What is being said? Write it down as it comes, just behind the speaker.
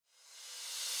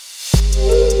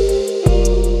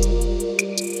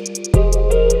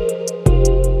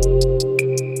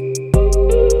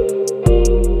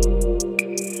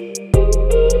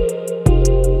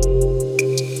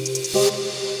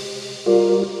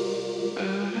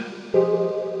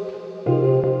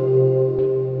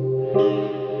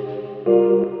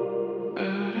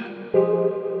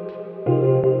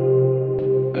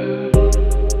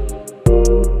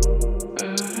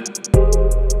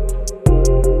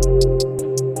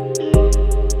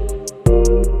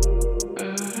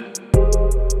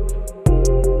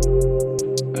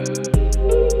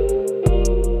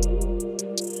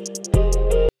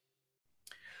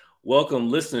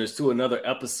welcome listeners to another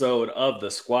episode of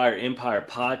the Squire Empire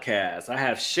podcast. I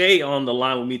have Shay on the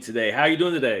line with me today. How are you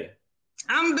doing today?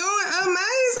 I'm doing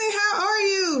amazing. How are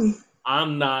you?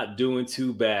 I'm not doing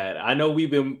too bad. I know we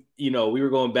were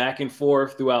going back and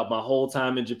forth throughout my whole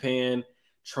time in Japan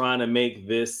trying to make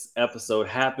this episode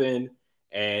happen.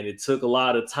 And it took a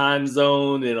lot of time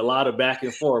zone and a lot of back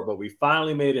and forth, but we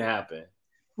finally made it happen.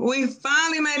 We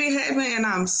finally made it happen, and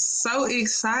I'm so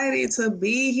excited to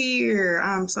be here.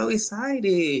 I'm so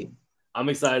excited. I'm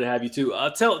excited to have you too.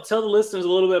 Tell the listeners a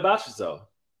little bit about yourself.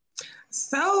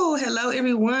 So, hello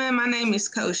everyone. My name is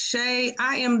Coach Shay.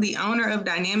 I am the owner of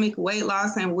Dynamic Weight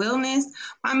Loss and Wellness.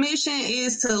 My mission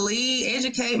is to lead,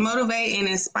 educate, motivate, and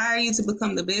inspire you to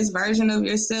become the best version of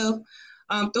yourself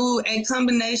through a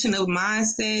combination of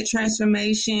mindset,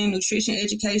 transformation, nutrition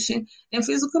education, and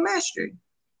physical mastery.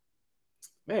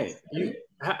 Man,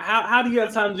 how do you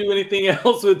have time to do anything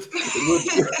else with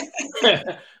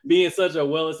being such a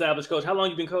well-established coach? How long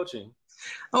have you been coaching?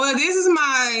 Well, this is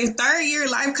my third year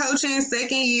life coaching,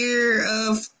 second year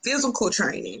of physical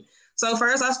training. So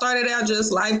first I started out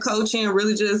just life coaching,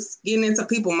 really just getting into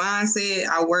people's mindset.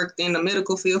 I worked in the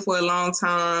medical field for a long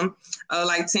time,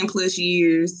 like 10 plus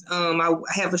years. I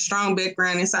have a strong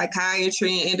background in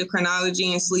psychiatry and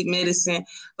endocrinology and sleep medicine,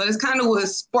 but it's kind of what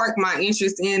sparked my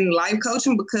interest in life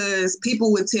coaching because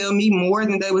people would tell me more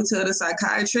than they would tell the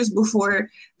psychiatrist before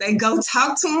they go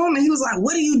talk to him. And he was like,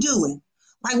 "What are you doing?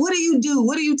 Like, what do you do?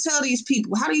 What do you tell these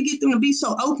people? How do you get them to be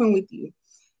so open with you?"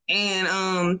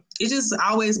 And it's just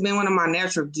always been one of my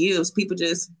natural gifts. People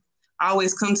just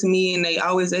always come to me and they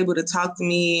always able to talk to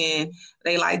me and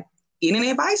they like getting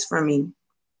advice from me.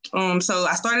 So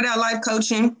I started out life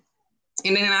coaching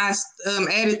and then I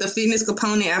added the fitness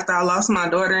component after I lost my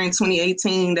daughter in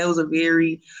 2018. That was a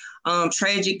very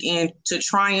tragic and to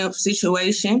triumph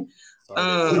situation.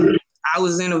 I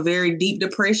was in a very deep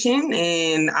depression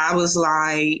and I was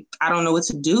like, I don't know what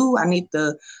to do. I need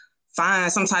to find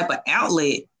some type of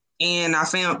outlet. And I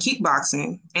found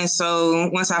kickboxing. And so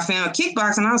once I found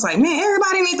kickboxing, I was like, man,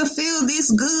 everybody needs to feel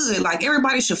this good. Like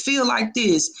everybody should feel like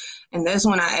this. And that's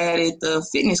when I added the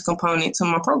fitness component to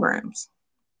my programs.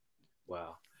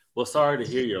 Wow. Well, sorry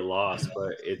to hear your loss,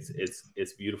 but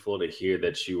it's beautiful to hear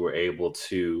that you were able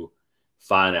to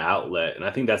find an outlet. And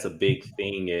I think that's a big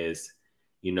thing is,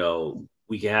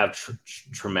 we can have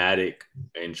traumatic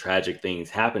and tragic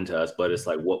things happen to us, but it's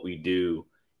like what we do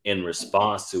in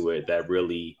response to it that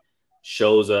really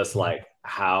shows us like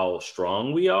how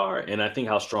strong we are. And I think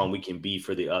how strong we can be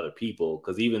for the other people.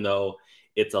 Because even though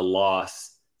it's a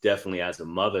loss, definitely as a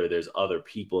mother, there's other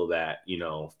people that,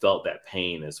 felt that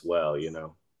pain as well,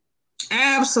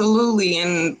 Absolutely.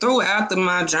 And throughout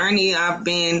my journey, I've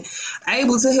been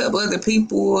able to help other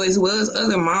people as well as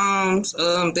other moms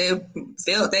that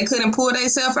felt they couldn't pull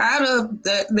themselves out of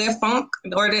that funk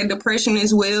or that depression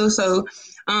as well. So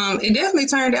it definitely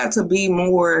turned out to be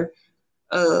more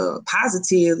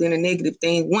positive than a negative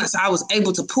thing. Once I was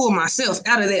able to pull myself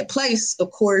out of that place, of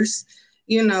course,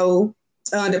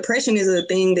 depression is a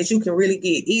thing that you can really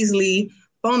get easily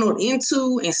funneled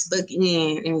into and stuck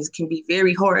in, and it can be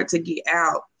very hard to get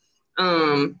out.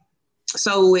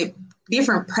 So with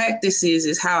different practices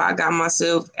is how I got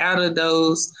myself out of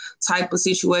those type of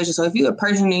situations. So if you're a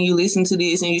person and you listen to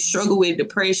this and you struggle with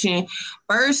depression,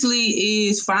 firstly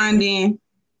is finding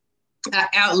an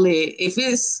outlet. If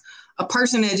it's a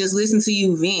person that just listens to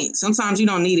you vent, sometimes you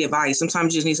don't need advice.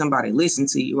 Sometimes you just need somebody to listen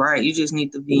to you, right? You just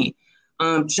need to vent.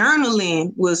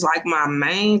 Journaling was like my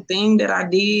main thing that I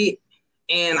did.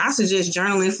 And I suggest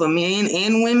journaling for men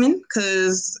and women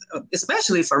because,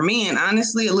 especially for men,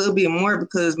 honestly, a little bit more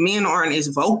because men aren't as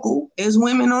vocal as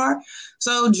women are.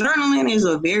 So journaling is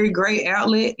a very great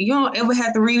outlet. You don't ever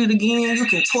have to read it again. You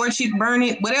can torch it, burn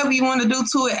it, whatever you want to do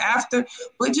to it after,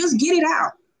 but just get it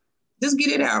out. Just get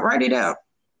it out. Write it out.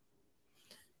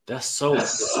 That's so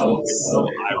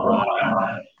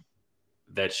ironic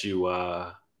that you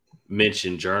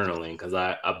mentioned journaling because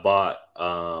I bought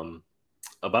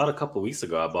about a couple of weeks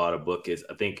ago, I bought a book.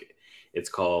 I think it's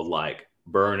called like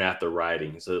Burn After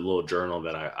Writing. It's a little journal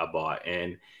that I bought.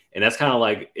 And that's kind of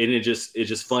like, and it's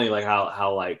just funny, like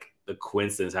how like the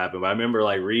coincidence happened. But I remember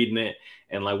like reading it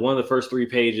and like one of the first 3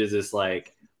 pages is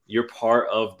like, you're part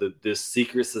of this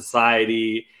secret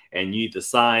society and you need to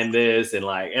sign this. And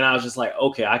I was just like,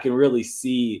 okay, I can really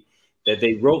see that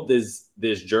they wrote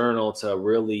this journal to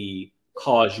really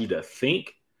cause you to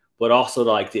think, but also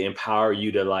to empower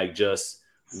you to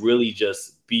really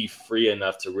just be free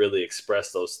enough to really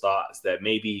express those thoughts that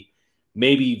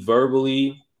maybe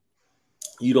verbally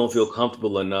you don't feel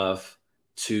comfortable enough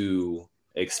to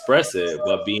express it,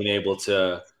 but being able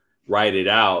to write it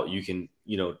out, you can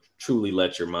truly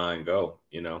let your mind go,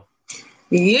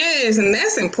 Yes, and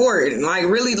that's important. Like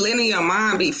really letting your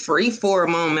mind be free for a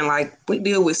moment. Like we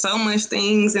deal with so much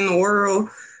things in the world.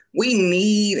 We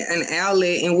need an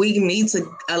outlet and we need to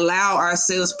allow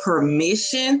ourselves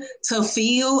permission to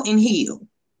feel and heal.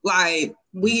 Like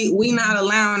we not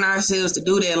allowing ourselves to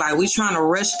do that. Like we trying to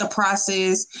rush the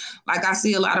process. Like I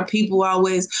see a lot of people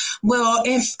always, well,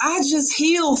 if I just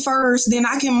heal first, then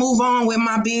I can move on with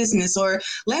my business, or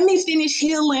let me finish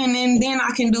healing and then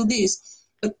I can do this.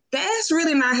 But that's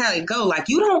really not how it go. Like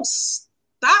you don't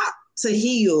stop to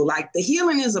heal. Like the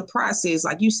healing is a process.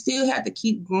 Like you still have to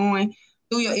keep going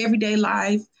through your everyday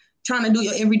life, trying to do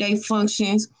your everyday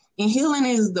functions. And healing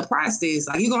is the process.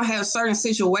 Like you're gonna have certain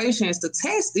situations to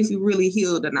test if you really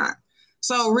healed or not.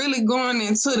 So really going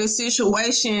into the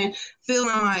situation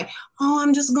feeling like, oh,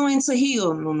 I'm just going to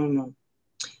heal. No, no, no.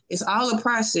 It's all a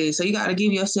process. So you got to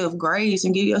give yourself grace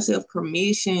and give yourself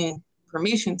permission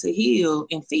to heal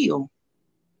and feel.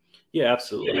 Yeah,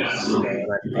 absolutely. I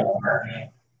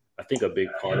think a big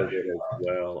part of it as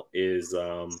well is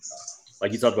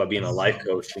like you talked about being a life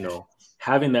coach,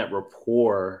 having that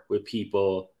rapport with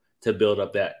people to build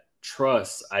up that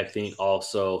trust, I think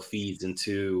also feeds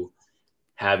into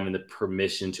having the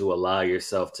permission to allow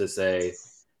yourself to say,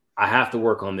 I have to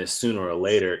work on this sooner or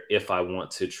later if I want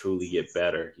to truly get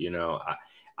better.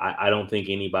 I don't think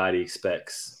anybody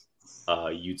expects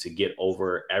you to get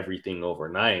over everything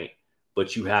overnight,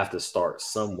 but you have to start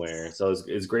somewhere. So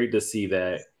it's great to see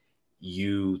that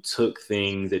you took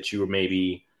things that you were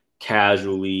maybe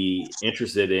casually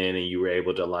interested in and you were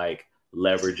able to like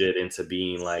leverage it into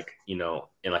being like, in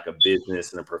like a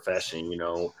business and a profession.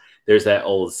 There's that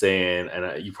old saying,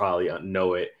 and you probably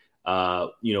know it.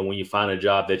 When you find a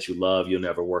job that you love, you'll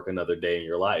never work another day in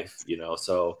your life.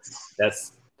 So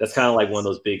that's kind of like one of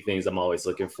those big things I'm always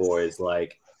looking for is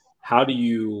like, how do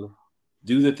you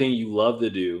do the thing you love to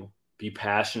do, be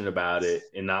passionate about it,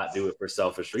 and not do it for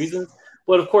selfish reasons,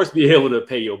 but of course be able to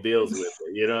pay your bills with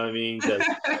it. You know what I mean? Because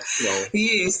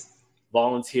Yes.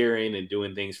 volunteering and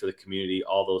doing things for the community,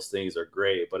 all those things are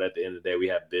great, but at the end of the day, we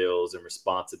have bills and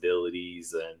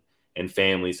responsibilities and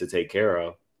families to take care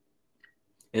of.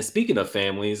 And speaking of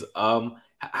families, how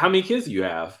many kids do you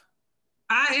have?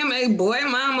 I am a boy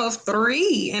mom of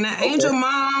 3 and an angel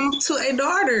mom to a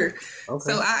daughter. Okay.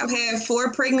 So I've had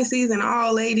 4 pregnancies and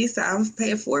all ladies. So I've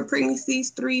had 4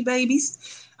 pregnancies, 3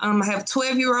 babies. I have a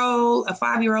 12-year-old, a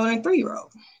 5-year-old, and a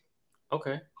 3-year-old.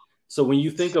 Okay. So when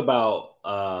you think about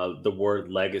the word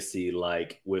legacy,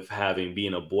 like with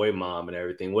being a boy mom and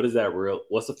everything, what's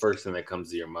the first thing that comes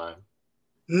to your mind?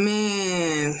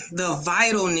 Man, the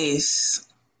vitalness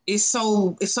is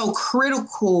so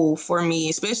critical for me,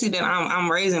 especially that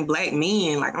I'm raising Black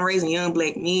men, like I'm raising young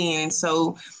Black men.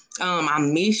 So my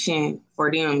mission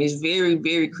for them is very,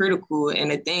 very critical.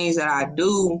 And the things that I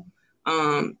do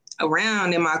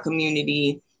around in my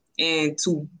community and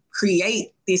to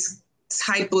create this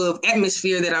type of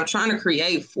atmosphere that I'm trying to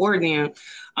create for them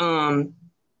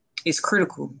is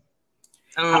critical.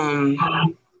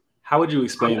 How would you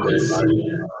explain the environment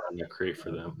you're trying to create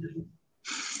for them?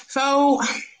 So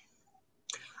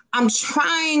I'm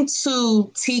trying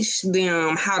to teach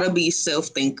them how to be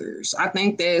self-thinkers. I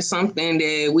think that's something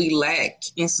that we lack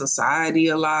in society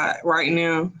a lot right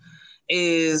now,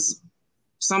 is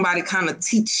somebody kind of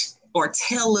teach or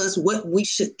tell us what we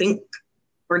should think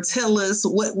or tell us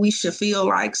what we should feel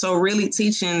like. So really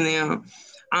teaching them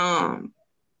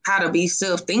how to be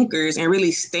self-thinkers and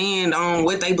really stand on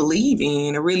what they believe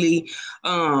in and really,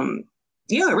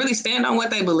 really stand on what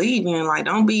they believe in. Like,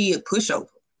 don't be a pushover.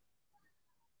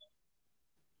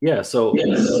 Yeah. So do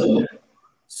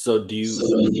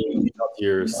you talk to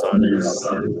your son and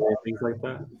things like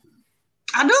that?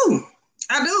 I do.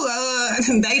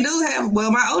 They do have,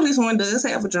 well, my oldest one does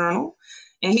have a journal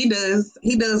and he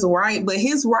does write, but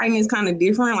his writing is kind of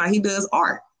different. Like he does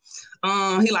art.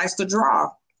 He likes to draw.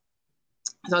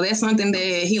 So that's something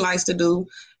that he likes to do.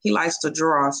 He likes to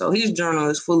draw. So his journal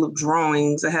is full of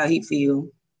drawings of how he feels.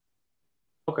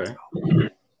 Okay.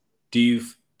 Do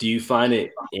you find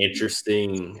it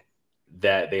interesting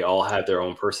that they all have their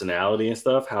own personality and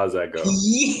stuff? How does that go?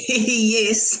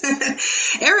 Yes.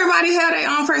 Everybody have their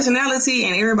own personality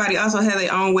and everybody also have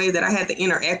their own way that I had to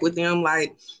interact with them.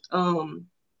 Like,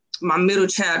 my middle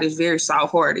child is very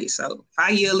soft-hearted. So if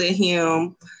I yell at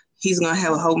him, he's going to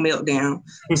have a whole meltdown.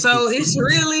 So it's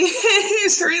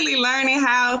really learning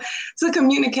how to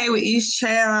communicate with each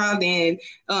child and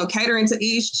catering to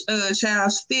each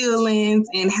child's feelings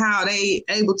and how they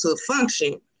able to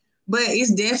function. But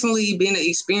it's definitely been an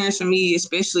experience for me,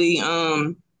 especially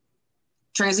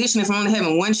transitioning from only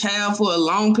having one child for a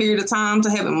long period of time to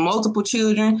having multiple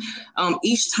children.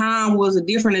 Each time was a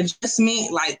different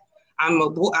adjustment. Like I'm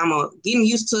getting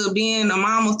used to being a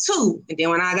mom of two. And then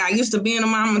when I got used to being a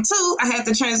mom of two, I had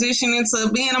to transition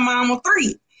into being a mom of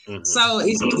three. Mm-hmm. So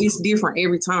it's different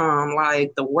every time.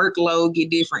 Like the workload get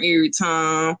different every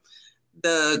time.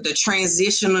 The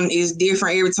transition is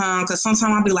different every time, because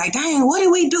sometimes I'll be like, dang, what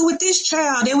did we do with this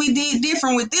child that we did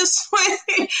different with this one?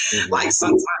 Mm-hmm. Like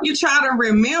sometimes you try to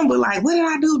remember, like, what did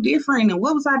I do different and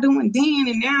what was I doing then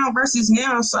and now versus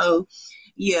now? So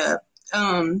yeah,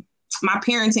 my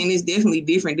parenting is definitely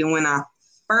different than when I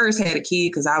first had a kid,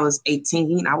 because I was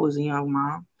 18. I was a young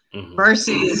mom. Mm-hmm.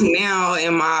 Versus now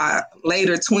in my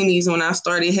later 20s when I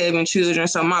started having children.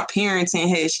 So my parenting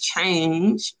has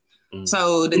changed. Mm-hmm.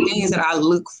 So the things that I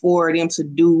look for them to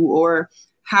do, or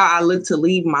how I look to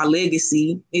leave my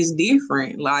legacy, is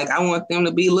different. Like I want them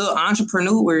to be little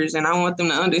entrepreneurs, and I want them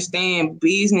to understand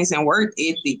business and work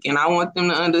ethic, and I want them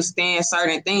to understand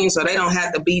certain things so they don't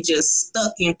have to be just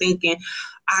stuck in thinking,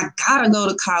 I gotta go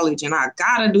to college and I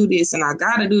gotta do this and I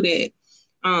gotta do that.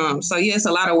 So yeah, it's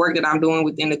a lot of work that I'm doing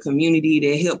within the community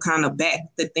to help kind of back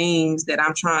the things that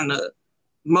I'm trying to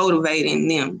motivate in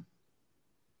them.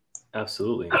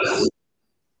 Absolutely.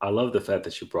 I love the fact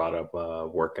that you brought up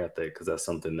work ethic, because that's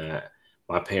something that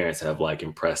my parents have like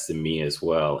impressed in me as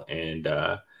well. And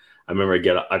I remember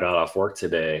I got off work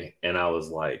today and I was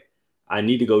like, I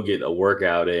need to go get a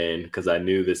workout in, because I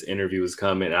knew this interview was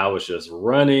coming. I was just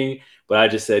running, but I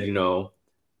just said,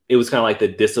 it was kind of like the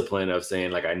discipline of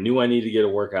saying, like, I knew I needed to get a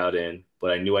workout in,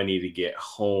 but I knew I needed to get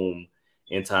home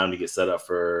in time to get set up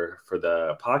for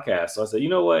the podcast. So I said, you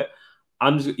know what?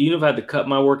 I'm just, even if I had to cut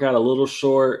my workout a little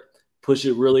short, push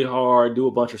it really hard, do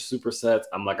a bunch of supersets,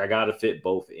 I'm like, I got to fit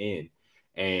both in.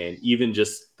 And even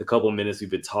just the couple of minutes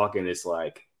we've been talking, it's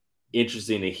like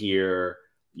interesting to hear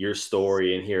your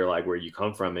story and hear like where you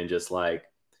come from. And just like,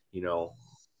 me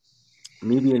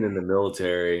being in the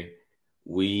military,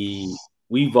 we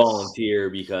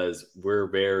volunteer because we're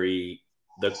the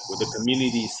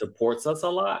community supports us a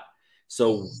lot.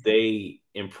 So they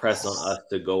impress on us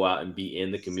to go out and be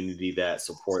in the community that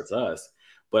supports us.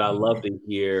 But I love to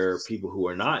hear people who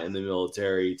are not in the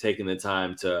military taking the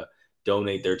time to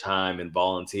donate their time and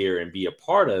volunteer and be a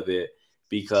part of it,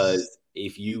 because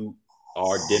if you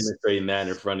are demonstrating that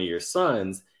in front of your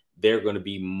sons, they're going to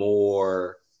be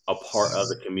more a part of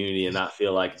the community and not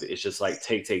feel like it's just like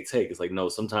take. It's like, no,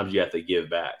 sometimes you have to give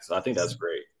back. So I think that's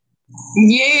great.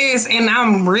 Yes, and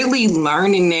I'm really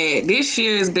learning that. This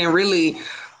year has been really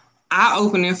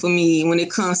eye-opening for me when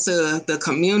it comes to the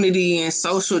community and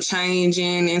social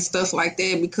changing and stuff like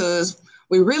that, because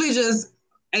we're really just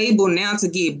able now to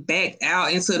get back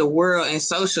out into the world and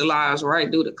socialize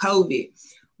right due to COVID.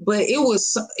 But it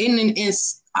was in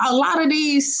a lot of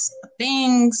these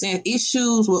things and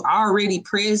issues were already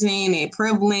present and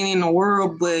prevalent in the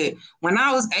world. But when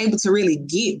I was able to really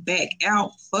get back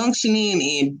out functioning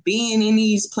and being in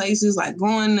these places, like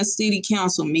going to city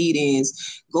council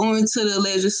meetings, going to the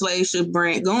legislature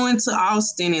branch, going to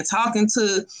Austin and talking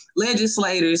to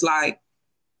legislators, like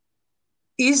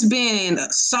it's been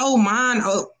so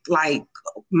mind-opening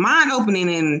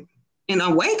and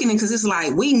awakening, because it's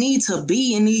like we need to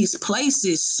be in these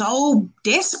places so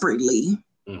desperately.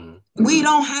 Mm-hmm. We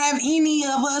don't have any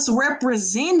of us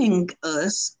representing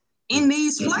us in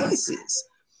these places.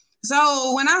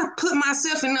 So when I put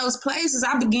myself in those places,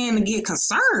 I began to get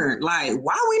concerned. Like,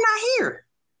 why are we not here?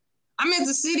 I'm at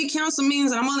the city council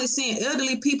meetings and I'm only seeing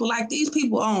elderly people, like these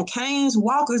people on canes,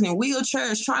 walkers, and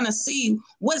wheelchairs, trying to see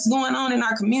what's going on in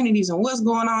our communities and what's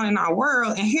going on in our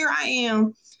world. And here I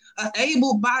am, an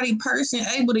able-bodied person,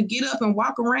 able to get up and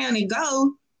walk around and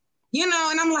go,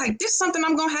 and I'm like, this is something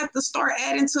I'm going to have to start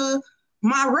adding to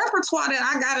my repertoire that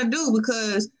I got to do,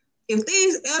 because if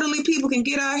these elderly people can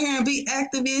get out here and be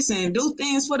activists and do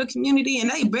things for the community and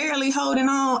they barely holding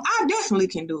on, I definitely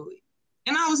can do it.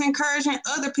 And I was encouraging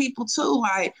other people too,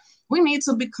 like, we need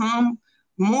to become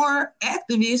more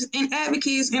activists and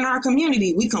advocates in our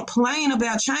community. We complain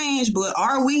about change, but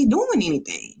are we doing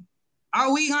anything?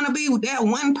 Are we going to be that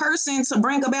one person to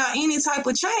bring about any type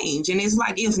of change? And it's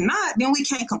like, if not, then we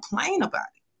can't complain about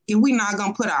it. If we're not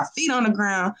going to put our feet on the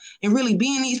ground and really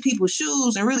be in these people's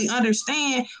shoes and really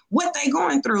understand what they're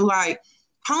going through. Like,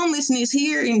 homelessness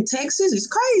here in Texas is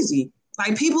crazy.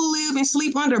 Like, people live and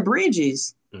sleep under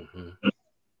bridges. Mm-hmm.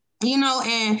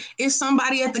 And it's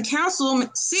somebody at the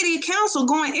city council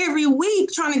going every week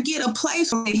trying to get a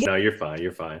place. No, you're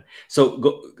fine. So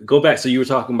go back. So you were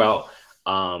talking about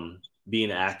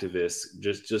being an activist.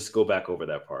 Just go back over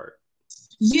that part.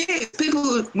 Yes,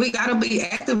 people, we got to be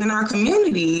active in our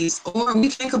communities, or we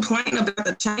can complain about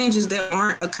the changes that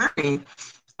aren't occurring.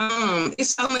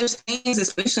 It's so much things,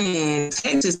 especially in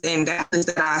Texas and Dallas,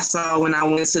 that I saw when I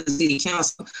went to the city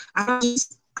council. I'm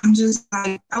just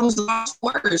like, I was lost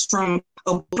for words from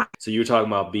a. So you were talking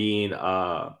about being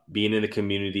in the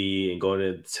community and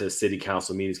going to city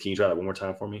council meetings. Can you try that one more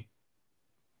time for me?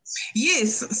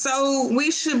 Yes, so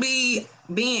we should be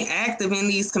being active in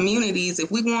these communities. If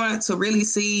we want to really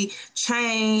see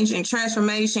change and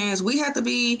transformations, we have to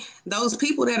be those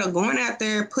people that are going out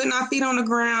there, putting our feet on the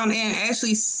ground and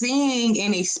actually seeing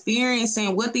and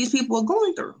experiencing what these people are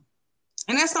going through.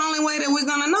 And that's the only way that we're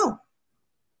going to know.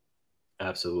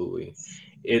 Absolutely.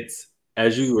 It's,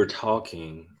 as you were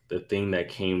talking, the thing that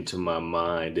came to my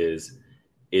mind is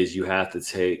you have to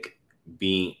take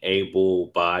being able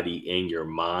body in your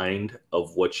mind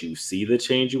of what you see the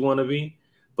change you want to be,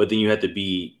 but then you have to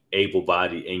be able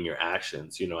bodied in your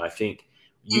actions. I think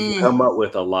you can come up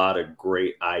with a lot of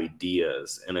great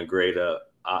ideas and a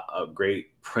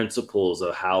great principles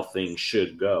of how things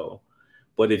should go.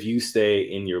 But if you stay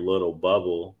in your little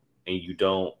bubble and you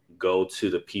don't go to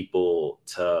the people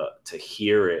to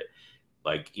hear it,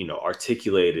 like,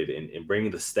 articulate it and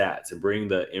bring the stats and bring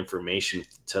the information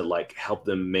to like help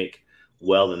them make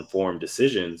well-informed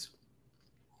decisions,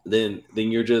 then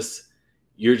you're just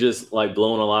like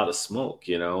blowing a lot of smoke,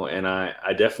 and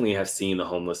I definitely have seen the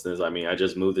homelessness. I mean, I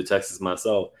just moved to Texas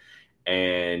myself,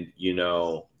 and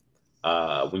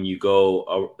when you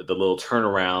go the little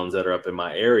turnarounds that are up in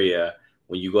my area,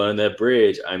 when you go on that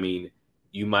bridge, I mean,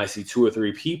 you might see two or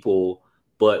three people,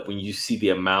 but when you see the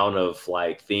amount of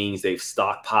like things they've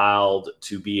stockpiled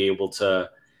to be able to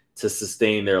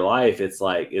sustain their life, it's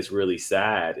like, it's really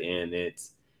sad. And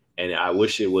I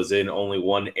wish it was in only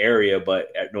one area,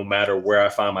 but no matter where I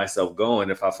find myself going,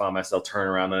 if I find myself turning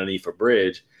around underneath a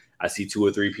bridge, I see two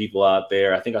or three people out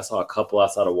there. I think I saw a couple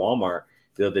outside of Walmart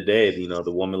the other day.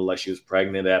 The woman, like, she was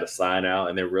pregnant, they had a sign out,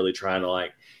 and they're really trying to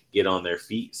like get on their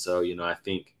feet. So, I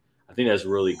think that's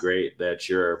really great that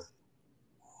you're,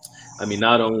 I mean,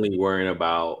 not only worrying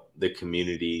about the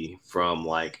community from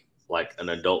like an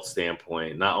adult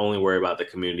standpoint, not only worry about the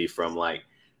community from like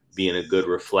being a good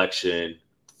reflection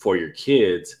for your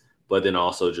kids, but then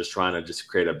also just trying to just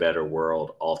create a better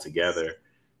world altogether.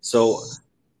 So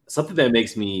something that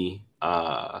makes me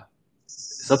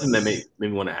something that made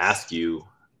me want to ask you,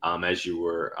 as you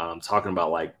were talking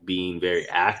about like being very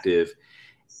active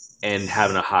and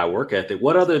having a high work ethic,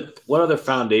 what other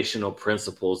foundational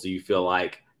principles do you feel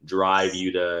like drive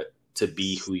you to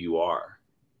be who you are?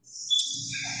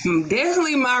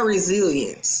 Definitely my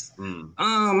resilience.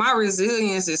 My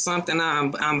resilience is something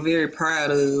I'm very proud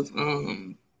of.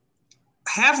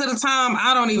 Half of the time,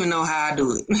 I don't even know how I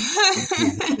do it.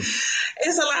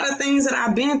 It's a lot of things that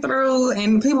I've been through,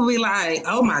 and people be like,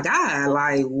 "Oh my God,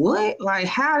 like what? Like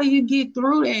how do you get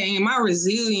through that?" And my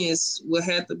resilience would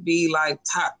have to be like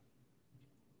top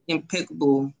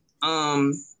impeccable.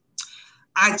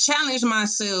 I challenged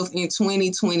myself in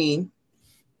 2020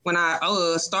 when I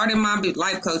started my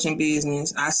life coaching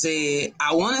business. I said,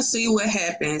 I want to see what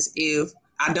happens if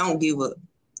I don't give up.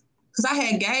 Because I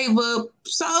had gave up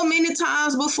so many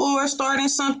times before starting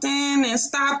something and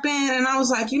stopping. And I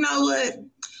was like, you know what?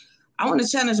 I want to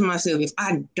challenge myself. If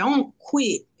I don't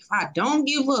quit, if I don't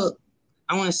give up,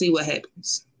 I want to see what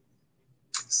happens.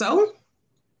 So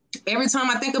every time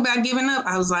I think about giving up,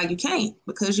 I was like, you can't,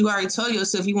 because you already told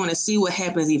yourself you want to see what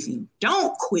happens if you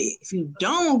don't quit, if you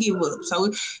don't give up.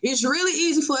 So it's really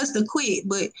easy for us to quit,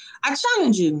 but I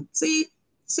challenge you. See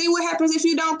what happens if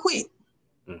you don't quit.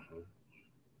 Mm-hmm.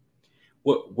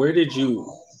 Where did you,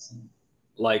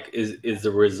 like, is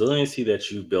the resiliency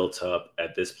that you built up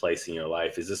at this place in your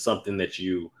life, is this something that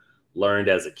you learned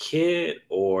as a kid,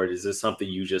 or is this something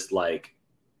you just like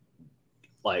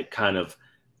kind of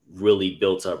really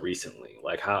built up recently?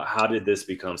 Like how did this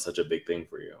become such a big thing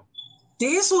for you?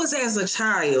 This was as a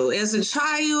child.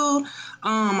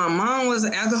 My mom was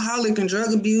an alcoholic and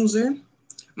drug abuser.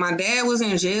 My dad was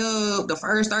in jail the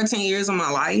first 13 years of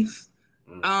my life.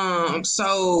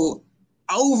 So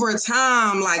over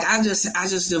time, like I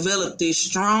just developed this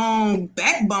strong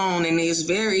backbone and this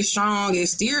very strong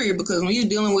exterior, because when you're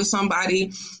dealing with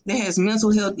somebody that has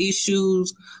mental health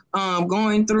issues,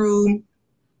 going through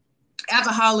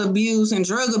alcohol abuse and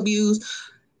drug abuse,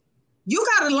 you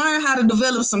got to learn how to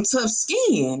develop some tough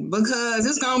skin, because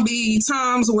it's going to be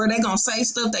times where they're going to say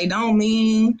stuff they don't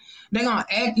mean. They're going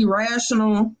to act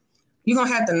irrational. You're going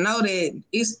to have to know that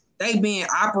they being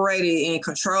operated and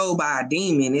controlled by a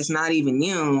demon. It's not even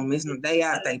them. They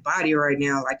out their body right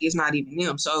now. Like, it's not even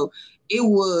them. So it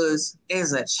was,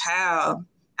 as a child,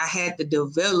 I had to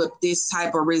develop this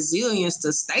type of resilience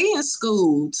to stay in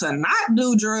school, to not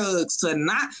do drugs,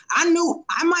 I knew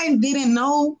didn't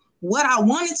know what I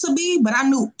wanted to be, but I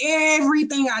knew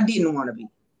everything I didn't want to be.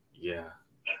 Yeah.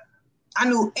 I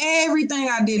knew everything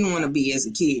I didn't want to be as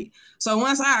a kid. So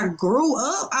once I grew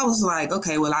up, I was like,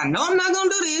 okay, well, I know I'm not going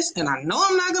to do this, and I know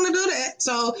I'm not going to do that.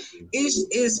 So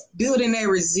it's building that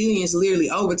resilience literally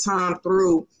over time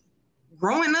through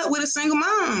growing up with a single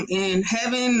mom and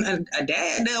having a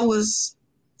dad that was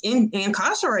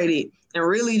incarcerated, and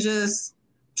really just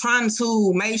trying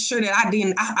to make sure that I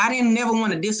didn't never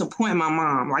want to disappoint my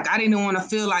mom. Like, I didn't want to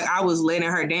feel like I was letting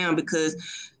her down, because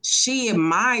she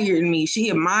admired me. She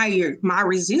admired my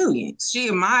resilience. She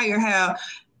admired how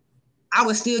I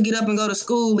would still get up and go to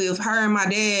school if her and my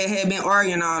dad had been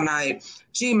arguing all night.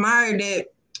 She admired that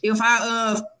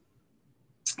if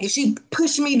she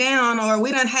pushed me down or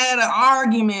we done had an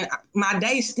argument, my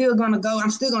day's still gonna go. I'm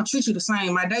still gonna treat you the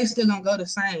same. My day's still gonna go the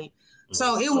same.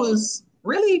 So it was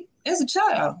really, as a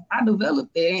child, I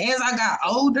developed it. And as I got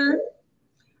older,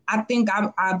 I think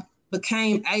I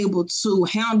became able to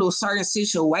handle certain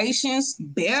situations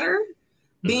better,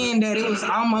 being that it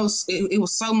was it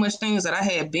was so much things that I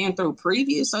had been through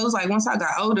previous. So it was like, once I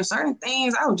got older, certain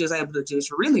things I was just able to just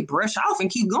really brush off and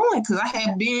keep going, because I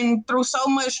had been through so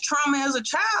much trauma as a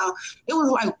child. It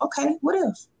was like, okay, what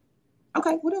else?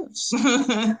 Okay, what else?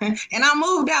 And I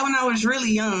moved out when I was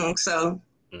really young. So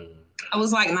I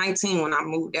was like 19 when I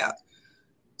moved out.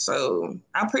 So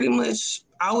I pretty much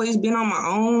always been on my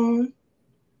own,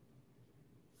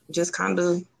 just kind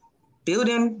of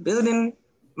building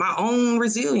my own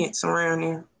resilience around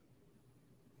there.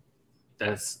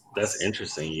 That's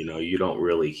interesting. You know, you don't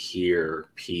really hear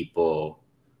people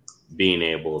being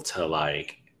able to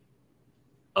like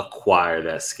acquire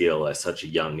that skill at such a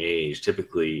young age.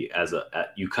 Typically, as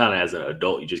an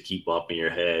adult, you just keep bumping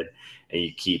your head and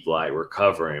you keep like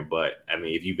recovering. But I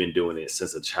mean, if you've been doing it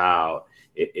since a child,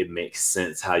 it makes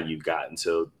sense how you got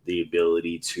into the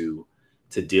ability to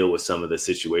deal with some of the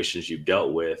situations you've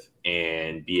dealt with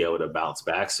and be able to bounce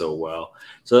back so well.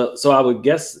 So I would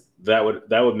guess that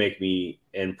would make me,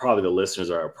 and probably the listeners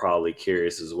are probably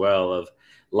curious as well, of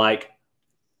like,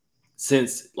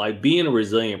 since like being a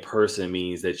resilient person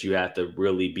means that you have to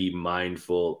really be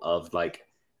mindful of like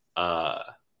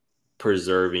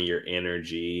preserving your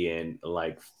energy and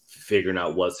like figuring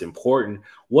out what's important.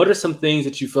 What are some things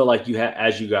that you feel like you had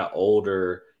as you got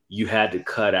older, you had to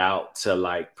cut out to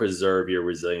like preserve your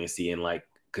resiliency and like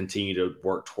continue to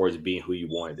work towards being who you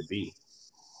wanted to be?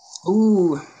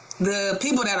 Ooh, the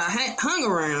people that I hung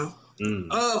around.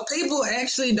 People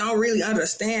actually don't really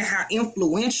understand how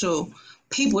influential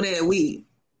people that we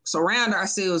surround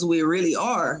ourselves with really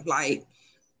are. Like,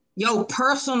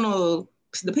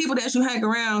 the people that you hang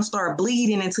around start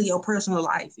bleeding into your personal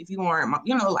life if you aren't,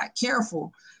 like,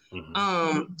 careful.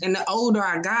 And the older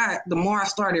I got, the more I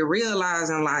started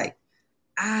realizing, like,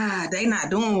 they not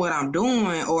doing what I'm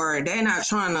doing, or they not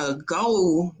trying to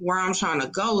go where I'm trying to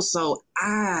go. So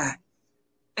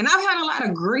and I've had a lot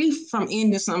of grief from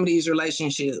ending some of these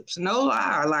relationships. No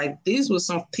lie. Like, these were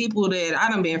some people that I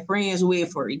done been friends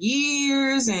with for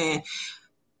years, and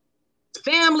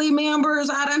family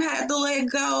members I done had to let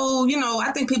go.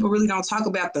 I think people really don't talk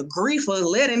about the grief of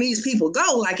letting these people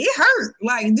go. Like, it hurt.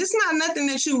 Like, this is not nothing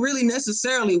that you really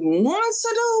necessarily want to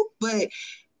do, but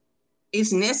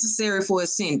it's necessary for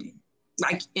ascending.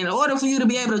 Like, in order for you to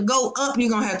be able to go up, you're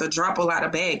going to have to drop a lot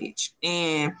of baggage.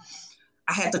 And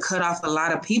I had to cut off a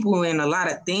lot of people and a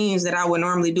lot of things that I would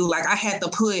normally do. Like, I had to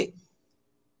put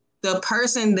the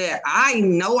person that I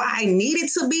know I needed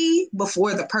to be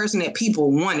before the person that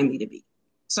people wanted me to be.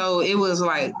 So it was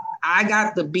like, I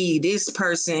got to be this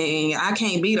person, and I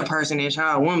can't be the person that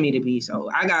y'all want me to be. So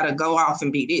I got to go off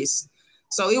and be this.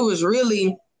 So it was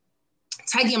really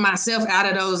taking myself out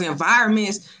of those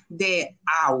environments that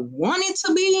I wanted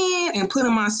to be in and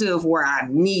putting myself where I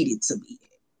needed to be.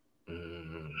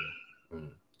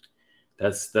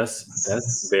 That's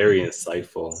very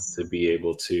insightful to be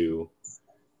able to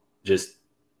just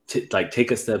take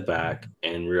a step back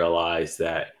and realize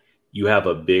that you have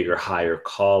a bigger, higher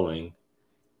calling,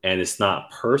 and it's not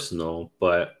personal,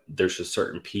 but there's just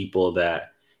certain people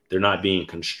that they're not being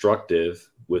constructive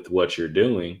with what you're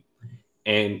doing.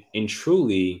 And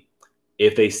truly,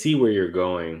 if they see where you're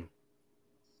going,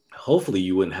 hopefully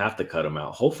you wouldn't have to cut them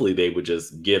out. Hopefully they would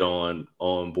just get on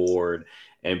board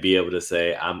and be able to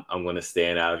say, I'm going to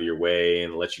stand out of your way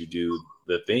and let you do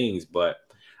the things. But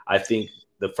I think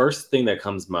the first thing that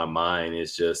comes to my mind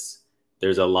is just,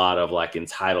 there's a lot of like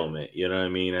entitlement. You know what I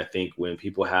mean? I think when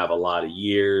people have a lot of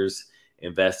years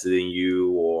invested in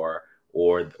you, or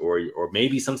or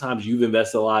maybe sometimes you've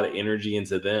invested a lot of energy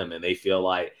into them and they feel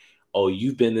like, oh,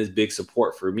 you've been this big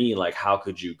support for me, like how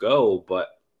could you go? But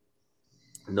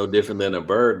no different than a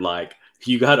bird, like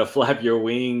you got to flap your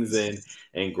wings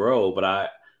and grow. But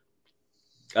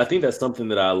I think that's something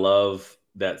that I love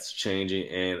that's changing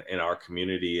in our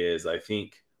community is I feel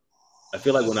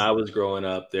like when I was growing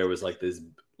up, there was like this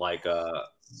like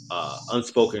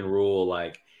unspoken rule,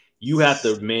 like you have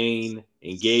to remain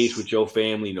engaged with your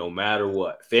family no matter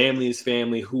what. Family is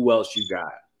family. Who else you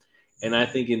got? And I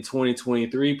think in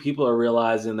 2023, people are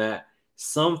realizing that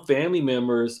some family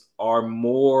members are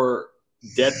more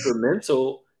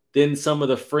detrimental than some of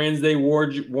the friends they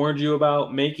warned you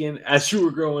about making as you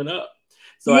were growing up.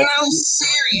 So No,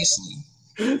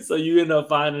 seriously. so you end up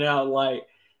finding out like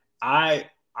I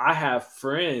have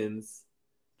friends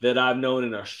that I've known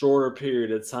in a shorter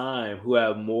period of time who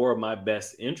have more of my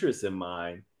best interests in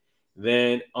mind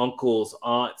than uncles,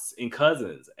 aunts, and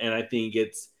cousins. And I think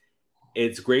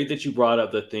it's great that you brought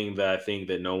up the thing that I think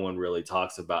that no one really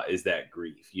talks about is that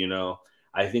grief. You know,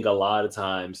 I think a lot of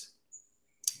times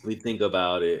we think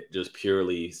about it just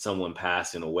purely someone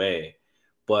passing away,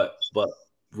 but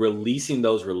releasing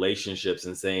those relationships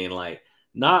and saying like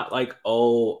not like,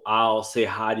 oh, I'll say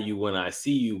hi to you when I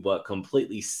see you, but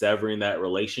completely severing that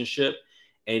relationship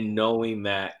and knowing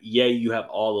that yeah, you have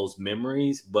all those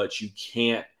memories, but you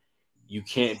can't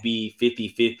be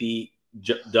 50-50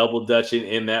 double dutching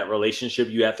in that relationship.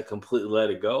 You have to completely let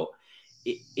it go.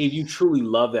 If you truly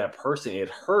love that person, it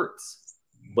hurts,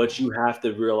 but you have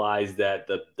to realize that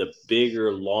the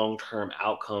bigger long-term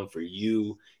outcome for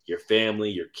you, your family,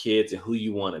 your kids, and who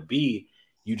you want to be,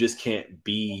 you just can't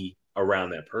be around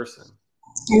that person.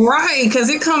 Right, because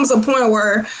it comes a point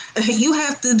where you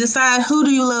have to decide who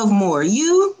do you love more,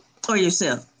 you or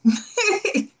yourself.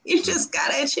 You just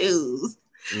gotta choose.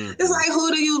 It's Mm-hmm. like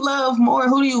who do you love more,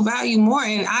 who do you value more,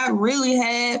 and I really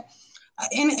had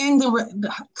and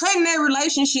cutting that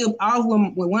relationship off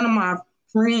with one of my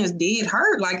friends did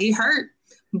hurt, like it hurt,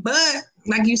 but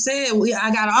like you said,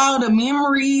 I got all the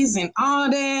memories and all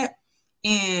that,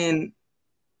 and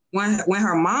when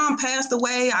her mom passed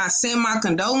away, I sent my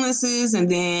condolences,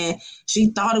 and then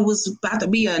she thought it was about to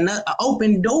be an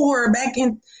open door back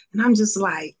in, and I'm just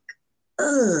like,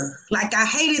 ugh, like I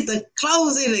hated to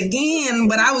close it again,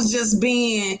 but I was just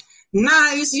being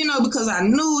nice, because I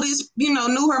knew this,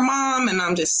 knew her mom, and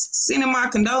I'm just sending my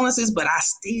condolences, but I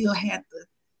still had to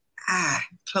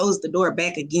close the door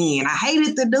back again. I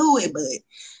hated to do it, but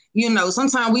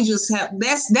sometimes we just have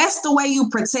that's the way you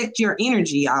protect your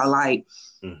energy, y'all. Like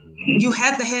you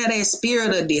have to have that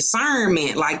spirit of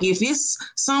discernment. Like if it's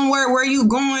somewhere where you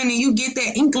going and you get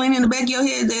that inkling in the back of your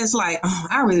head that's like, oh,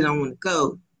 I really don't want to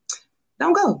go.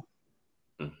 Don't go.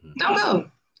 Mm-hmm. Don't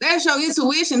go. That's your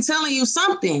intuition telling you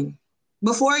something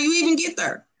before you even get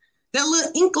there. That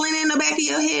little inkling in the back of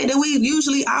your head that we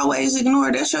usually always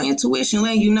ignore, that's your intuition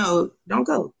letting you know, don't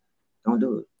go. Don't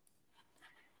do it.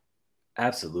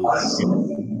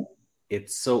 Absolutely.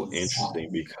 It's so interesting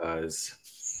because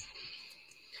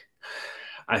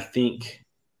I think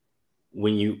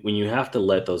when you have to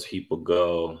let those people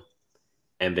go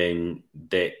and then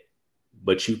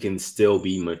but you can still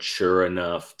be mature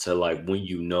enough to like when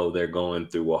they're going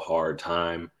through a hard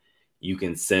time, you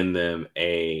can send them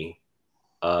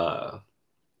uh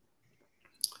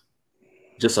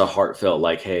just a heartfelt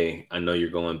like, hey, I know you're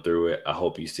going through it. I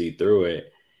hope you see through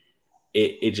it.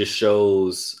 It just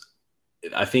shows,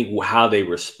 I think how they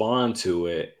respond to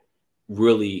it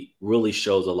really, really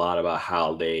shows a lot about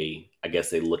how I guess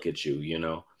they look at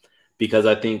you. Because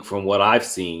I think from what I've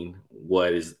seen,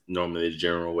 what is normally the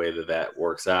general way that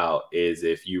works out is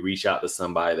if you reach out to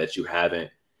somebody that you haven't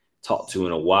talked to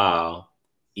in a while,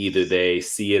 either they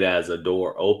see it as a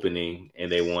door opening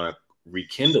and they want to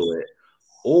rekindle it,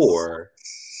 or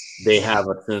they have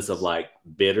a sense of like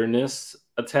bitterness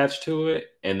attached to it.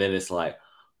 And then it's like,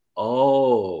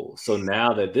 oh, so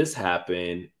now that this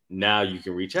happened, now you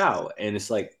can reach out. And it's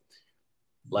like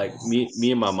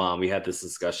me and my mom, we had this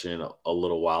discussion a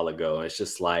little while ago. It's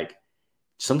just like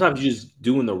sometimes you're just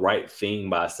doing the right thing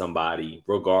by somebody,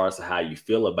 regardless of how you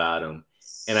feel about them.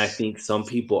 And I think some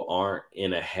people aren't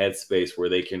in a headspace where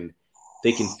they can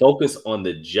focus on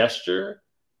the gesture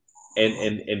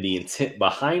and the intent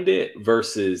behind it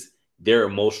versus their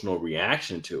emotional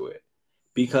reaction to it.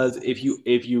 Because if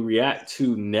you react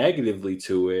too negatively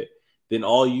to it, then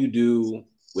all you do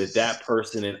with that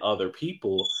person and other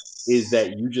people is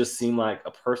that you just seem like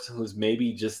a person who's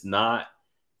maybe just not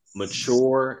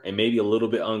mature and maybe a little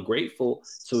bit ungrateful.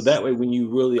 So that way when you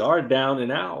really are down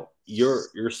and out,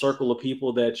 your circle of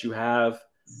people that you have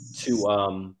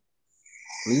to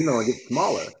it gets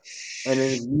smaller. And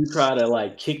then if you try to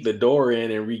like kick the door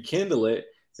in and rekindle it,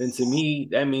 then to me,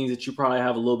 that means that you probably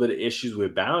have a little bit of issues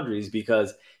with boundaries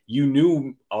because you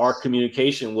knew our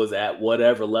communication was at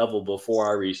whatever level before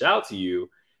I reached out to you.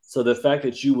 So the fact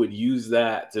that you would use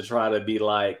that to try to be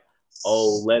like,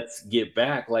 oh, let's get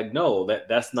back, like, no,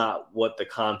 that's not what the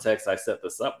context I set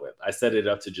this up with. I set it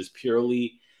up to just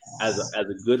purely as a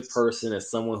good person,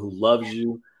 as someone who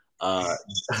uh,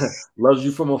 loves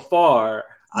you from afar.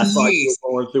 I saw you Yes.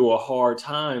 were going through a hard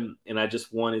time, and I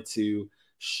just wanted to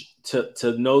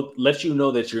know, let you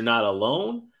know that you're not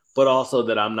alone, but also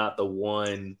that I'm not the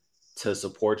one to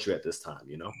support you at this time.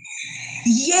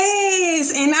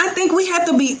 Yes, and I think we have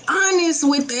to be honest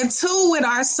with that too, with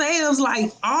ourselves.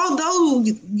 Like, although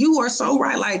you are so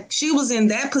right, like she was in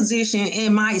that position,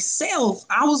 and myself,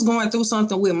 I was going through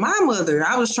something with my mother.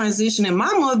 I was transitioning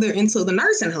my mother into the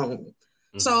nursing home.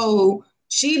 Mm-hmm. So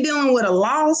she dealing with a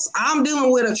loss, I'm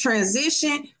dealing with a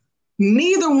transition.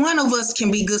 Neither one of us can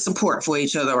be good support for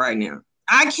each other right now.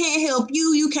 I can't help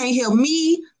you, you can't help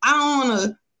me. I don't want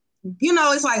to,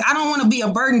 it's like I don't want to be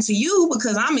a burden to you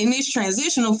because I'm in this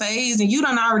transitional phase and you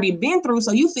done already been through.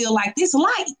 So you feel like this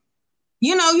light,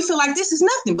 you feel like this is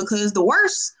nothing because the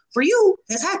worst for you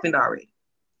has happened already.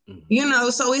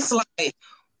 So it's like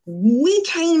we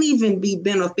can't even be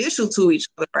beneficial to each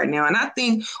other right now. And I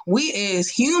think we as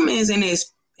humans and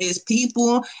as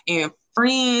people and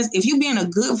friends, if you being a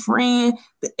good friend,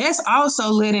 that's also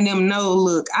letting them know,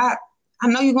 look, I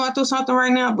know you're going through something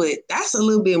right now, but that's a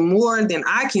little bit more than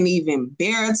I can even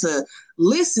bear to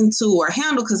listen to or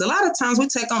handle. Because a lot of times we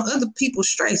take on other people's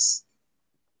stress.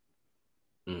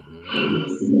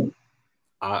 Mm-hmm.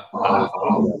 I was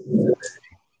thinking about this today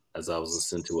as I was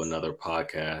listening to another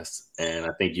podcast, and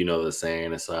I think the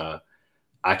saying is,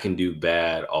 I can do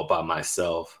bad all by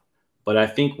myself. But I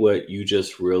think what you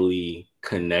just really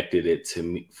connected it to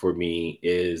me for me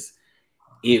is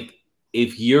if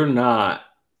if you're not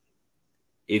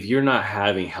if you're not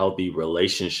having healthy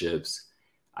relationships,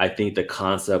 I think the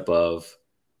concept of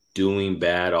doing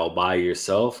bad all by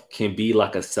yourself can be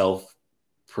like a self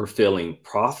fulfilling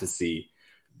prophecy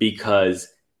because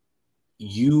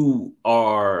you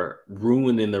are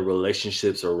ruining the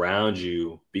relationships around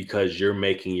you because you're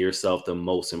making yourself the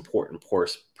most important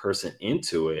person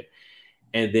into it.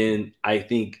 And then I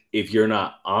think if you're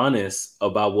not honest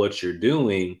about what you're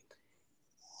doing,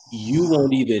 you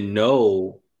won't even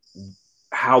know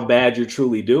how bad you're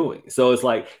truly doing. So it's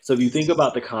like, so if you think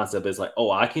about the concept, it's like,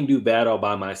 oh, I can do bad all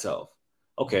by myself.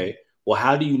 Okay. Well,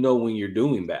 how do you know when you're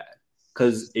doing bad?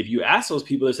 Because if you ask those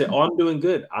people, they say, oh, I'm doing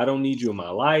good. I don't need you in my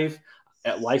life.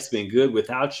 Life's been good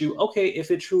without you. Okay.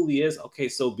 If it truly is, okay,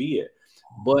 so be it.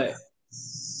 But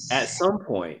at some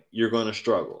point, you're going to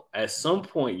struggle. At some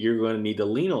point, you're going to need to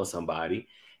lean on somebody.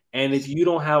 And if you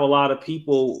don't have a lot of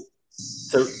people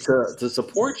to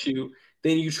support you,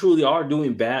 then you truly are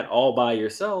doing bad all by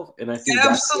yourself. And I think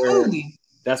Absolutely.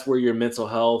 that's where your mental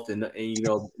health and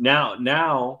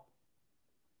now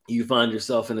you find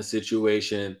yourself in a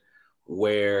situation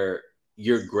where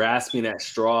you're grasping at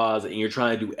straws and you're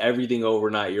trying to do everything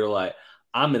overnight. You're like,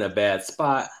 I'm in a bad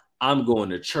spot. I'm going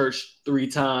to church 3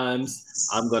 times.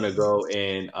 I'm going to go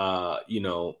and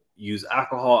use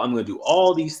alcohol. I'm going to do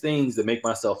all these things that make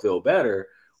myself feel better.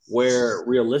 Where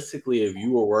realistically, if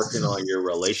you were working on your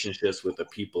relationships with the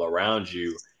people around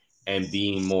you and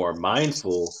being more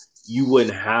mindful, you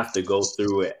wouldn't have to go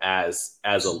through it as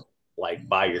a like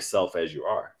by yourself as you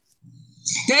are.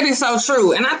 That is so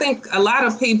true. And I think a lot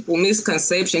of people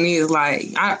misconception is like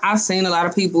I've seen a lot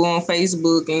of people on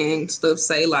Facebook and stuff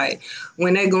say like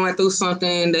when they're going through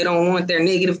something, they don't want their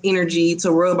negative energy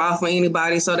to rub off on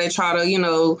anybody. So they try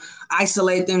to,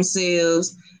 isolate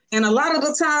themselves. And a lot of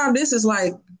the time, this is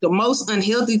like the most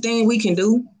unhealthy thing we can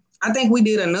do. I think we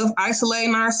did enough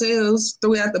isolating ourselves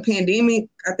throughout the pandemic.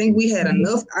 I think we had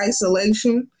enough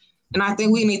isolation. And I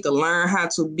think we need to learn how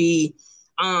to be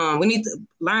we need to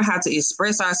learn how to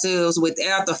express ourselves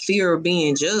without the fear of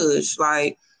being judged.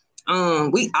 Like,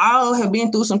 we all have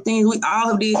been through some things. We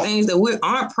all have did things that we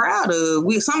aren't proud of.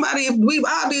 We've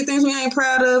all did things we ain't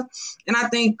proud of. And I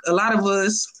think a lot of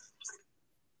us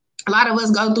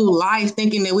go through life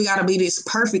thinking that we got to be this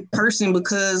perfect person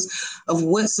because of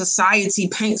what society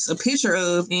paints a picture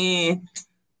of. And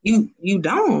you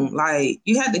don't. Like,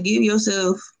 you have to give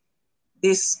yourself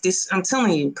this I'm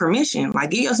telling you, permission. Like,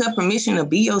 give yourself permission to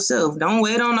be yourself. Don't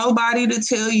wait on nobody to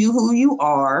tell you who you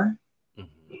are.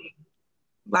 Mm-hmm.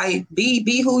 Like,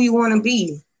 be who you want to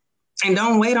be. And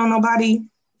don't wait on nobody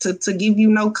to give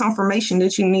you no confirmation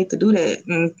that you need to do that.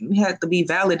 And you have to be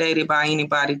validated by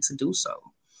anybody to do so.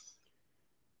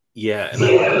 Yeah,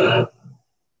 and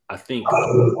I think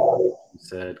you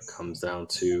said comes down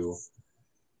to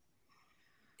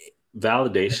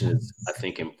validation is, I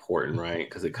think, important, right?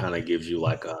 Because it kind of gives you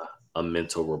like a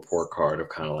mental report card of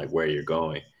kind of like where you're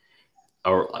going.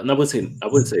 Or and I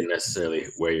wouldn't say necessarily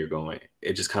where you're going.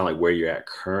 It's just kind of like where you're at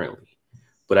currently.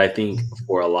 But I think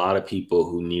for a lot of people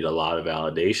who need a lot of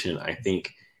validation, I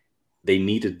think they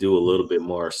need to do a little bit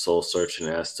more soul searching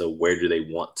as to where do they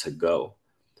want to go.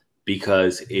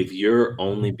 Because if you're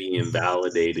only being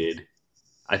validated,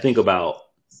 I think about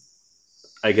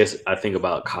I think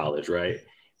about college, right?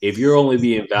 If you're only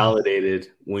being validated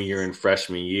when you're in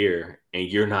freshman year and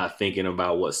you're not thinking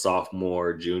about what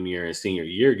sophomore, junior, and senior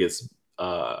year gets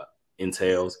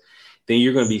entails, then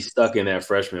you're going to be stuck in that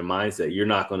freshman mindset. You're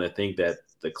not going to think that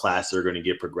the classes are going to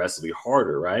get progressively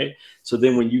harder, right? So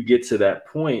then when you get to that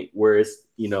point where it's,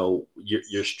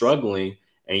 you're struggling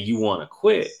and you want to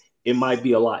quit, it might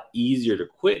be a lot easier to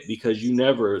quit because you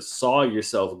never saw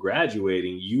yourself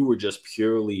graduating. You were just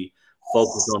purely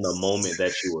focused on the moment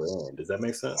that you were in. Does that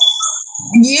make sense?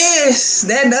 Yes,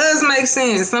 that does make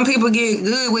sense. Some people get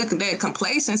good with that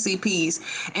complacency piece.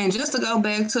 And just to go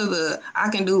back to the I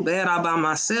can do bad all by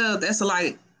myself, that's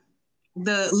like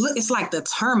it's like the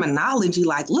terminology,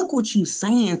 like look what you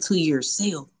saying to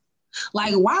yourself.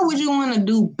 Like, why would you want to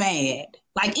do bad?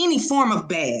 Like any form of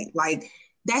bad. Like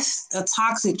that's a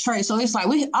toxic trait. So it's like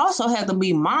we also have to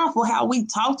be mindful how we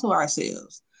talk to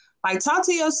ourselves. Like talk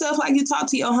to yourself like you talk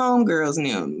to your homegirls and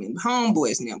them,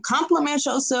 homeboys and them. Compliment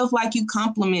yourself like you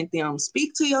compliment them.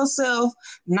 Speak to yourself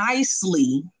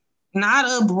nicely, not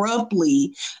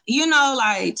abruptly.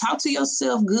 Like talk to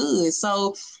yourself good.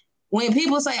 So when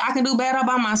people say I can do bad all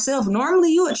by myself,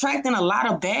 normally you attracting a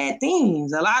lot of bad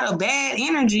things, a lot of bad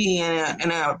energy,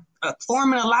 and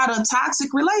forming a lot of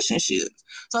toxic relationships.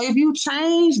 So if you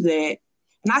change that,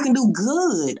 and I can do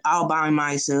good all by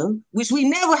myself, which we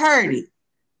never heard it.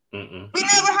 Mm-mm. We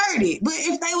never heard it. But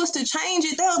if they was to change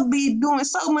it, they'll be doing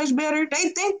so much better. They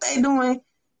think they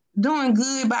doing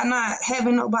good by not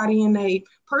having nobody in their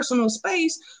personal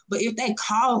space. But if they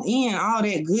call in all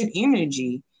that good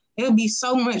energy, it'll be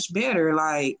so much better.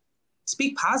 Like,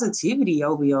 speak positivity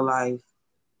over your life.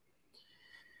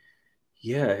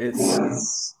 Yeah,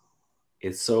 it's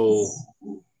so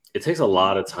it takes a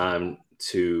lot of time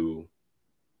to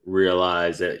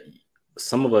realize that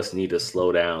some of us need to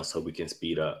slow down so we can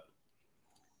speed up.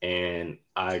 And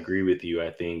I agree with you.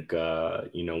 I think,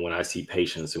 when I see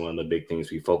patients, one of the big things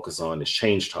we focus on is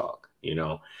change talk.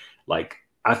 Like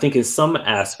I think in some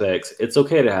aspects, it's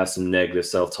okay to have some negative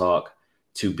self talk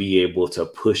to be able to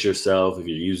push yourself if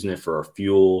you're using it for a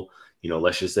fuel.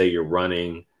 Let's just say you're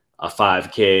running a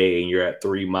 5K and you're at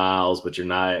 3 miles, but you're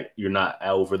not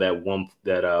over that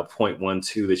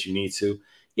 0.12 that you need to.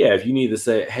 Yeah, if you need to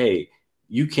say, hey,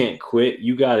 you can't quit,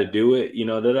 you got to do it.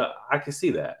 That I can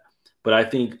see that. But I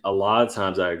think a lot of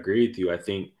times I agree with you. I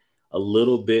think a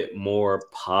little bit more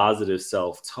positive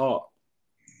self talk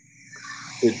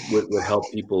would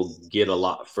help people get a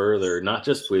lot further, not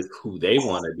just with who they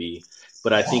want to be,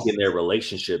 but I think in their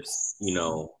relationships,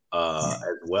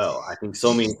 as well. I think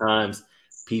so many times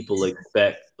people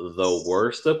expect the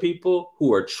worst of people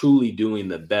who are truly doing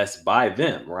the best by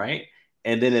them, right?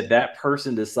 And then if that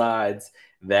person decides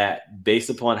that based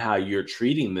upon how you're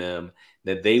treating them,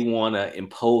 that they want to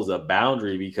impose a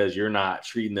boundary because you're not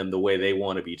treating them the way they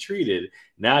want to be treated,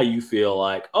 now you feel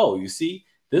like, oh, you see,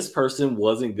 this person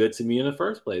wasn't good to me in the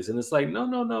first place. And it's like, no,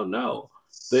 no, no, no.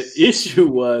 The issue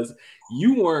was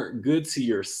you weren't good to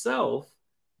yourself.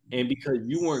 And because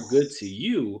you weren't good to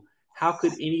you, how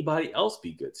could anybody else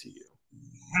be good to you?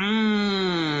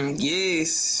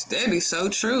 Yes, that is so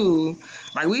true.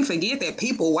 Like we forget that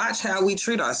people watch how we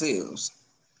treat ourselves.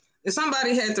 If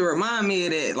somebody had to remind me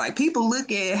of that, like people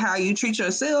look at how you treat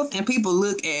yourself and people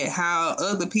look at how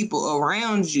other people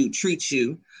around you treat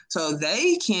you so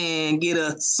they can get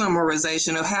a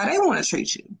summarization of how they want to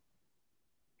treat you.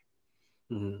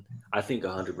 Mhm. I think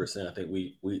 100%. I think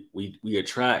we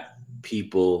attract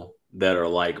people that are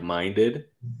like minded.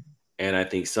 And I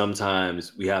think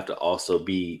sometimes we have to also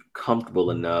be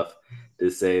comfortable enough to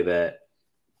say that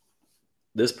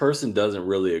this person doesn't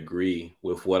really agree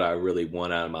with what I really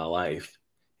want out of my life.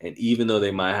 And even though they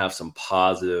might have some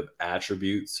positive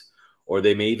attributes, or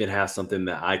they may even have something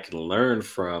that I can learn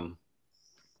from,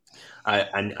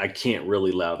 I can't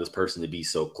really allow this person to be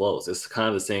so close. It's kind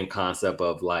of the same concept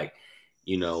of like,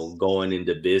 going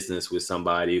into business with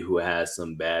somebody who has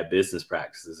some bad business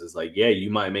practices. It's like, yeah,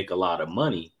 you might make a lot of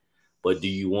money, but do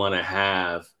you want to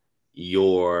have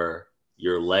your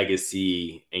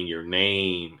legacy and your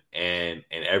name and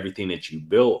everything that you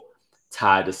built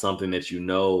tied to something that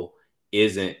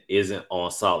isn't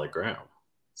on solid ground?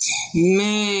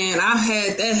 Man, I've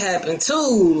had that happen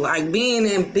too. Like being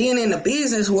in the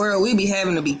business world, we be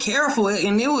having to be careful.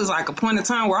 And it was like a point in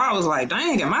time where I was like,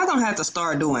 dang, am I gonna have to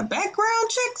start doing background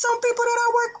checks on people that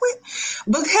I work with?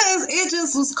 Because it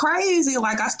just was crazy.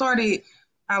 Like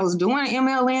I was doing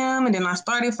MLM, and then I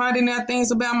started finding out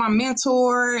things about my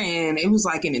mentor, and it was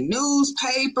like in the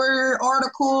newspaper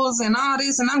articles and all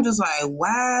this, and I'm just like,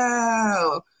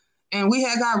 wow. And we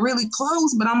had got really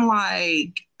close, but I'm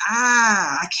like,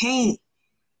 I can't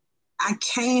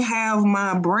have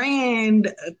my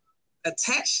brand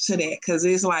attached to that, because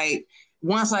it's like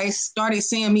once I started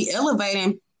seeing me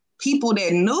elevating people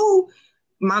that knew,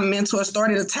 my mentor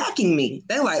started attacking me.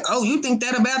 They're like, oh, you think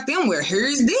that about them? Well,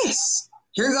 here's this.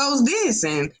 Here goes this,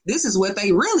 and this is what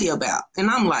they really about. And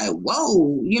I'm like,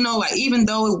 whoa, like even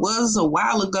though it was a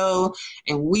while ago,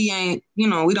 and we ain't,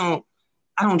 we don't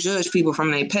I don't judge people from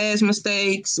their past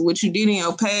mistakes. What you did in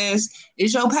your past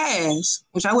is your past,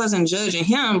 which I wasn't judging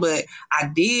him, but I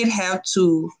did have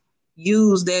to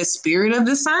use that spirit of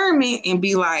discernment and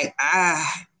be like,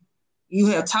 you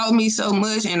have taught me so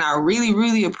much and I really,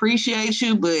 really appreciate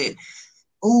you, but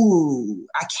ooh,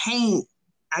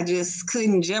 I just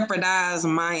couldn't jeopardize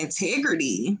my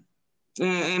integrity.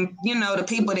 And the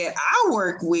people that I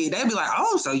work with, they'd be like,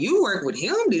 oh, so you work with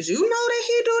him? Did you know that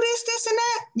he do this and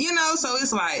that? So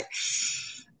it's like,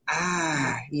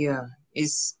 yeah,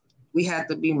 we have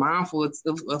to be mindful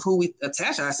of who we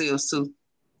attach ourselves to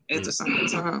at the same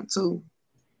time too.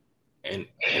 And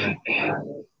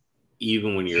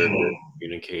even when you're a good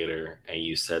communicator and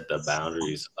you set the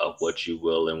boundaries of what you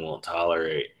will and won't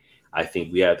tolerate, I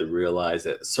think we have to realize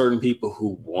that certain people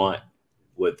who want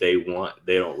what they want,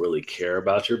 they don't really care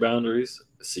about your boundaries.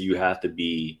 So you have to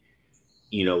be,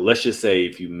 let's just say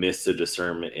if you miss the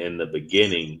discernment in the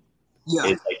beginning,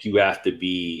 it's like you have to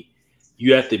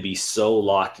be so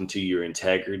locked into your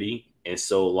integrity and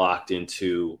so locked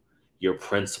into your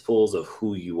principles of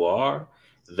who you are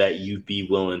that you'd be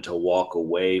willing to walk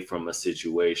away from a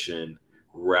situation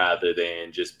rather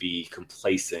than just be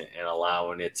complacent and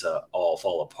allowing it to all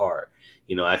fall apart.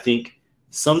 I think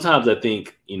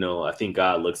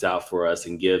God looks out for us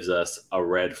and gives us a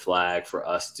red flag for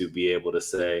us to be able to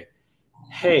say,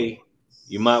 hey,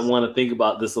 you might want to think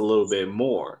about this a little bit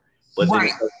more. But then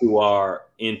it's up to our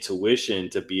intuition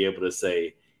to be able to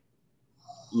say,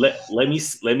 let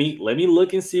me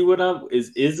look and see what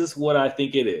is this what I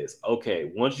think it is?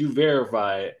 Okay, once you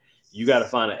verify it, you got to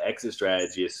find an exit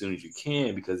strategy as soon as you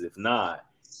can, because if not,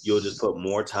 you'll just put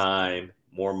more time,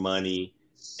 more money,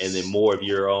 and then more of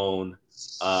your own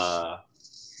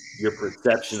your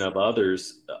perception of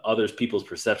others people's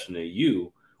perception of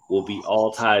you will be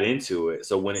all tied into it.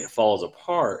 So when it falls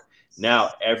apart,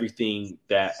 now everything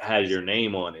that has your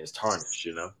name on it is tarnished.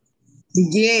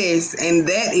 Yes, and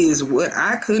that is what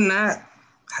I could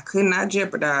not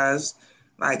jeopardize.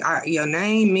 Like your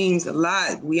name means a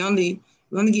lot. We only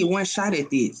get one shot at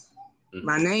this. Mm-hmm.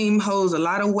 My name holds a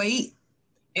lot of weight.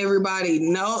 Everybody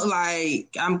know,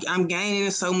 like I'm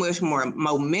gaining so much more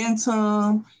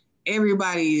momentum.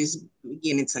 Everybody's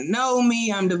getting to know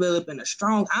me. I'm developing a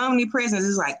strong omnipresence.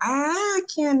 It's like I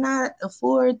cannot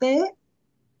afford that.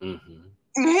 Mm-hmm.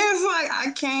 It's like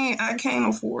I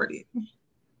can't afford it.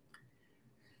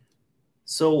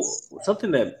 So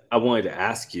something that I wanted to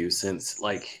ask you, since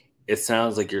like it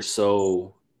sounds like you're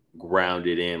so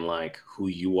grounded in like who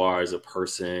you are as a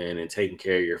person and taking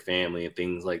care of your family and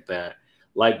things like that.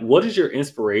 Like, what is your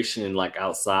inspiration like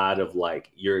outside of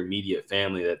like your immediate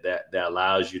family that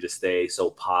allows you to stay so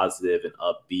positive and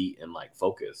upbeat and like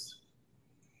focused?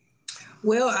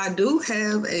 Well, I do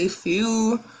have a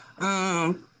few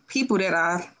people that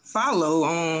I follow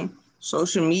on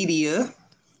social media.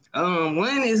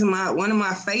 One of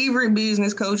my favorite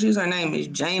business coaches. Her name is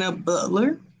Jana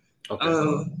Butler.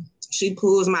 Okay. She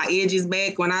pulls my edges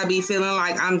back when I be feeling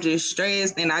like I'm just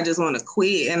stressed and I just want to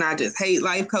quit and I just hate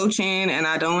life coaching and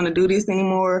I don't want to do this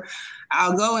anymore.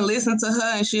 I'll go and listen to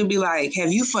her and she'll be like,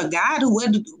 have you forgot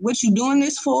what you doing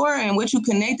this for and what you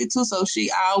connected to? So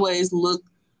she always look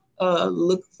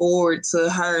forward to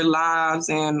her lives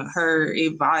and her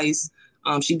advice.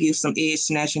 She gives some edge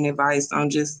snatching advice on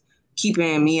just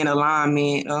keeping me in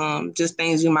alignment, just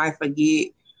things you might forget.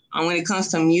 When it comes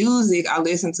to music, I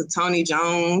listen to Tony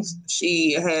Jones.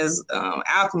 She has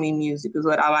alchemy music is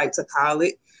what I like to call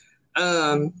it.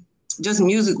 Just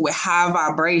music with high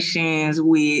vibrations,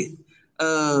 with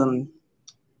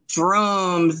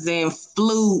drums and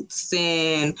flutes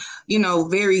and,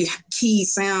 very key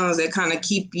sounds that kind of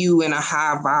keep you in a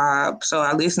high vibe. So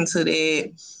I listen to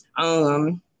that.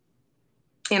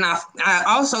 And I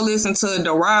also listen to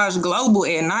Daraj Global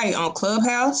at night on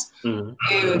Clubhouse. Mm-hmm.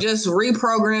 And just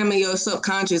reprogramming your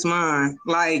subconscious mind.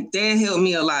 Like that helped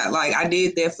me a lot. Like I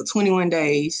did that for 21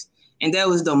 days. And that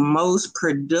was the most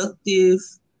productive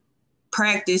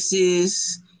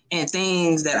practices and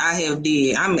things that I have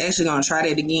did. I'm actually gonna try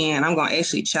that again. I'm gonna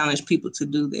actually challenge people to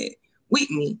do that with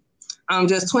me.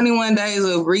 Just 21 days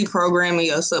of reprogramming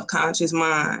your subconscious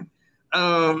mind.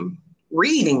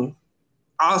 Reading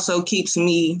also keeps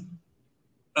me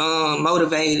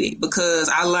motivated because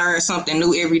I learn something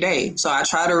new every day. So I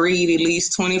try to read at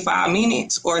least 25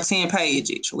 minutes or 10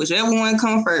 pages, whichever one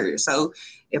comes first. So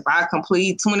if I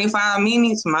complete 25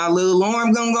 minutes, my little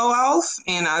alarm gonna go off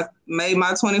and I made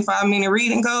my 25-minute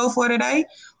reading goal for today.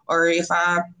 Or if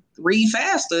I read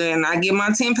faster and I get my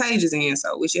 10 pages in.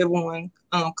 So whichever one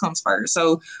comes first.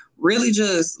 So really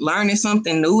just learning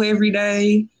something new every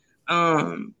day.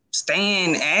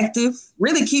 Staying active,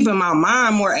 really keeping my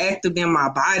mind more active than my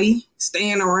body,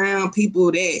 staying around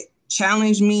people that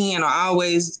challenge me and are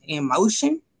always in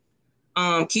motion,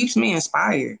 keeps me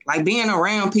inspired. Like being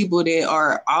around people that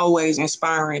are always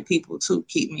inspiring people to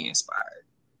keep me inspired.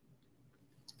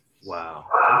 Wow.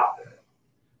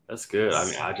 That's good. I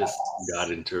mean, I just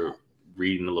got into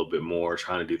reading a little bit more,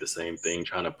 trying to do the same thing,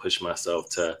 trying to push myself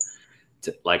to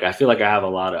like, I feel like I have a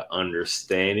lot of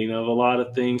understanding of a lot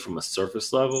of things from a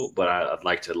surface level, but I'd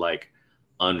like to like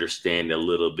understand a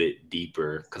little bit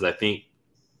deeper. Cause I think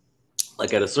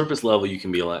like at a surface level, you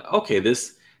can be like, okay,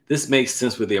 this makes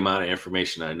sense with the amount of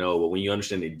information I know. But when you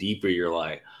understand it deeper, you're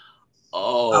like,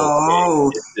 oh, Oh,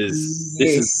 okay, this is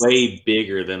yes. way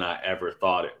bigger than I ever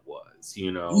thought it was,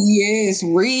 you know? Yes,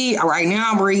 right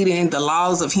now I'm reading The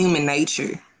Laws of Human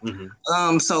Nature.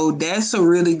 Mm-hmm. So that's a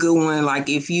really good one. Like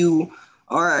if you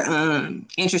are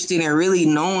interested in really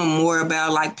knowing more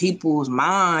about like people's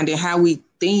mind and how we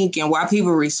think and why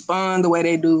people respond the way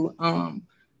they do,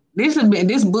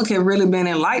 this book has really been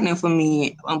enlightening for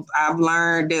me. I've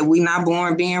learned that we're not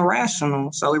born being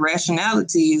rational. So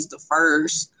irrationality is the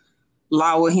first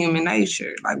law of human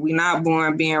nature. Like we're not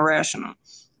born being rational.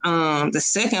 The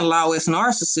second law is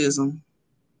narcissism.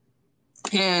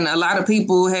 And a lot of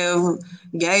people have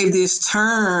gave this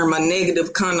term a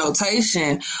negative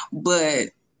connotation, but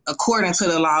according to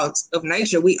the laws of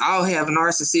nature, we all have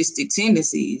narcissistic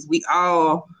tendencies. We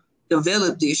all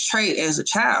develop this trait as a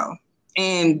child.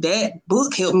 And that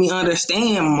book helped me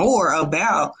understand more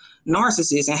about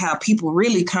narcissists and how people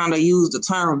really kind of use the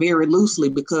term very loosely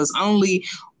because only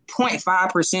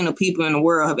 0.5% of people in the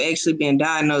world have actually been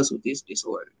diagnosed with this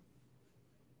disorder.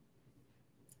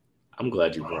 I'm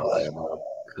glad you brought that up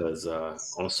because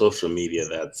on social media,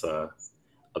 that's a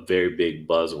very big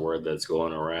buzzword that's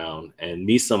going around. And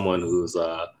me, someone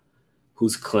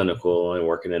who's clinical and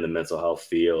working in the mental health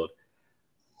field,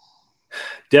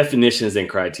 definitions and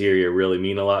criteria really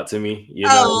mean a lot to me. You A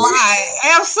know, lot.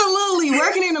 Absolutely.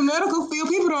 Working in the medical field,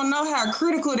 people don't know how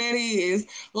critical that is.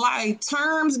 Like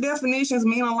terms, definitions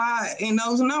mean a lot, and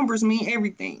those numbers mean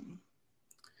everything.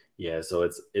 yeah. So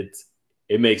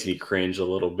it makes me cringe a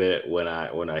little bit when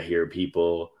I hear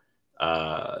people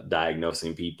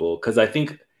diagnosing people because I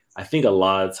think a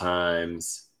lot of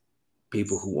times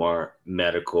people who aren't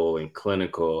medical and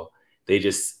clinical, they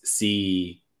just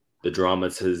see the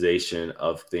dramatization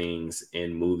of things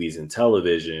in movies and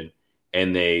television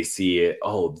and they see it,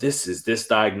 oh, this is this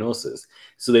diagnosis.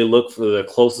 So they look for the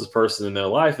closest person in their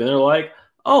life and they're like,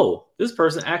 oh, this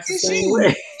person acts the It's same you.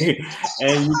 way.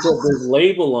 And you put this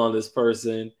label on this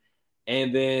person.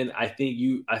 And then I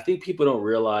think people don't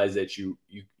realize that you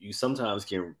sometimes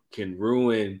can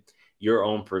ruin your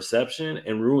own perception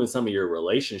and ruin some of your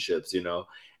relationships, you know.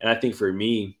 And I think for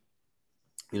me,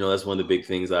 you know, that's one of the big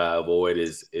things I avoid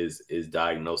is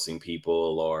diagnosing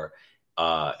people or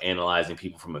analyzing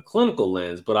people from a clinical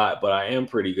lens. But I am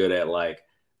pretty good at like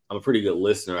I'm a pretty good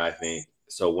listener, I think.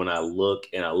 So when I look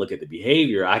at the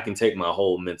behavior, I can take my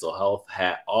whole mental health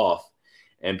hat off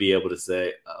and be able to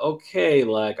say, okay,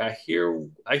 like I hear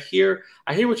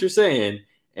what you're saying,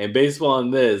 and based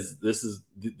on this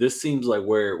seems like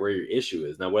where your issue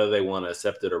is. Now, whether they want to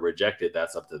accept it or reject it,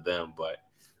 that's up to them. But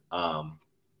um,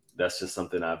 that's just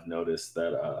something I've noticed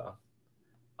that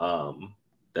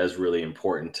that's really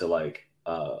important to like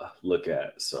look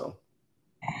at. So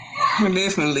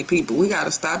Definitely, people. We got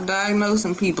to stop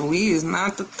diagnosing people. We is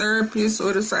not the therapist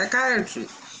or the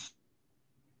psychiatrist.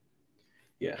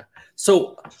 yeah.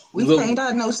 So We can't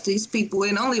diagnose these people,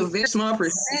 and only a very small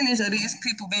percentage of these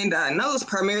people being diagnosed,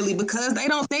 primarily because they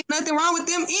don't think nothing wrong with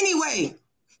them anyway.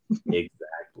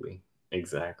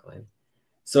 exactly.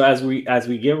 So as we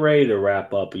get ready to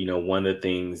wrap up, one of the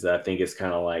things that I think is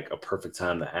kind of like a perfect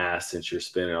time to ask, since you're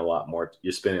spending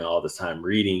all this time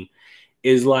reading,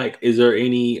 is like, is there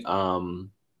any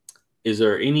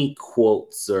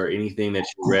quotes or anything that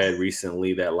you read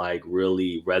recently that like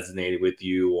really resonated with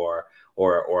you, or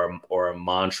a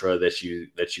mantra that you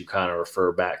kind of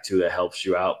refer back to that helps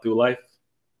you out through life?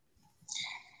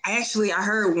 Actually, I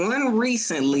heard one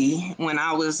recently when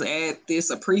I was at this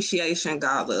appreciation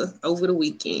gala over the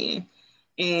weekend.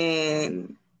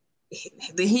 And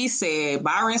he said,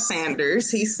 Byron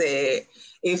Sanders, he said,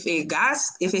 if it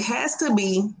has to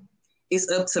be,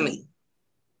 it's up to me.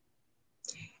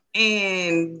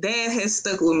 And that has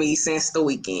stuck with me since the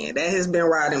weekend. That has been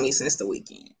riding me since the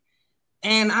weekend.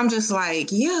 And I'm just like,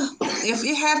 yeah, if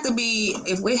it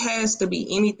has to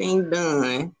be anything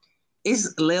done,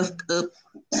 it's left up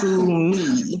to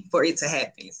me for it to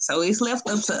happen. So it's left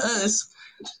up to us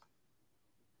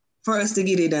for us to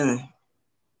get it done.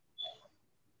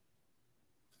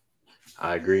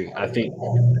 I agree. I think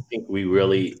we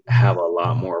really have a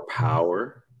lot more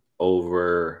power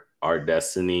over our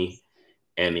destiny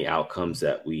and the outcomes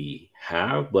that we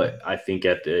have. But I think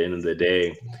at the end of the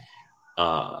day,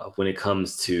 when it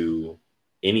comes to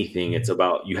anything, it's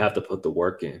about, you have to put the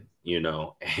work in. And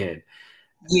sometimes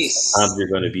Yes. you're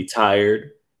going to be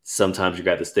tired. Sometimes you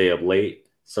got to stay up late.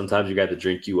 Sometimes you got to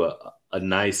drink you a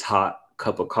nice hot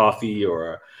cup of coffee,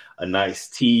 or a nice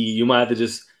tea. You might have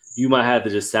to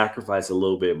just sacrifice a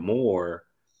little bit more,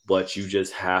 but you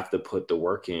just have to put the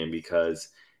work in, because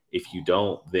if you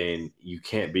don't, then you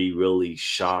can't be really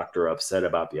shocked or upset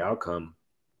about the outcome.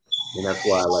 And that's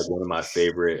why, like, one of my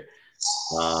favorite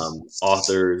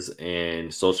authors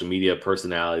and social media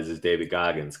personalities is David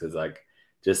Goggins, because like,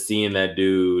 just seeing that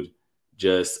dude,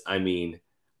 I mean,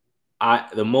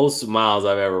 the most miles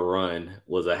I've ever run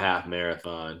was a half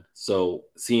marathon. So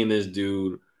seeing this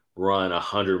dude run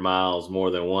 100 miles more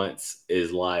than once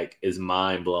is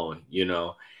mind blowing.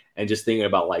 And just thinking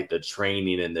about like the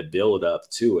training and the build up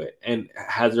to it. And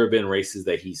has there been races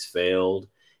that he's failed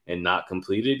and not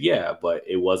completed? Yeah, but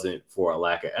it wasn't for a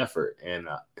lack of effort. And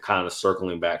kind of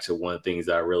circling back to one of the things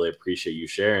that I really appreciate you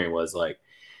sharing was like,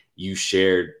 you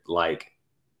shared like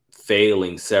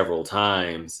failing several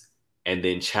times and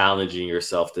then challenging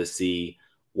yourself to see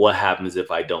what happens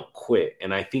if I don't quit.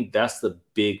 And I think that's the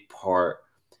big part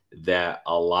that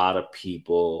a lot of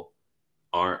people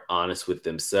aren't honest with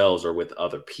themselves or with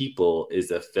other people, is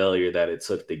the failure that it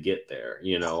took to get there.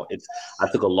 I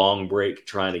took a long break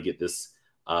trying to get this,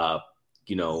 I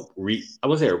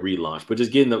wouldn't say a relaunch, but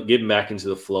just getting back into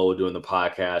the flow of doing the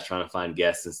podcast, trying to find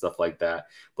guests and stuff like that.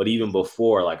 But even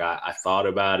before, like, I thought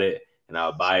about it, and I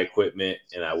would buy equipment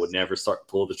and I would never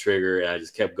pull the trigger, and I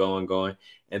just kept going.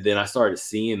 And then I started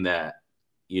seeing that,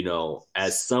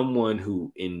 as someone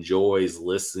who enjoys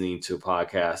listening to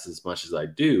podcasts as much as I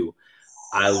do,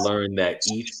 I learned that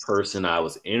each person I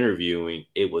was interviewing,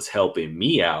 it was helping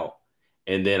me out.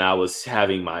 And then I was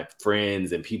having my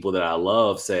friends and people that I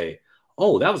love say,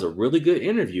 "Oh, that was a really good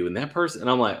interview." And that person, and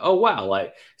I'm like, "Oh, wow."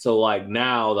 Like, so like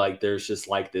now, like, there's just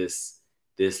like this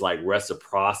like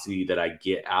reciprocity that I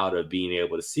get out of being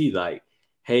able to see, like,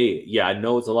 hey, yeah, I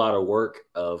know it's a lot of work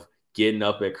of getting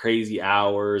up at crazy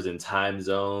hours and time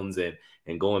zones, and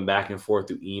going back and forth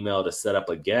through email to set up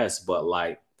a guest, but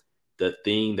like, the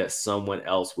thing that someone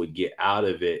else would get out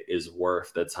of it is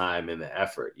worth the time and the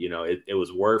effort. It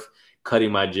was worth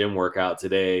cutting my gym workout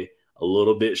today a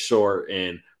little bit short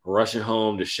and rushing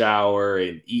home to shower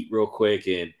and eat real quick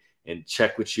and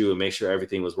check with you and make sure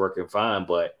everything was working fine.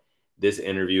 But this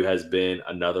interview has been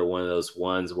another one of those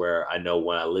ones where I know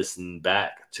when I listen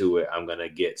back to it, I'm going to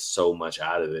get so much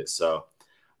out of it. So,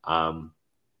 um,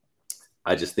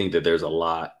 I just think that there's a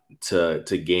lot to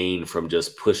gain from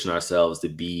just pushing ourselves to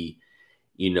be,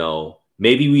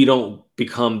 maybe we don't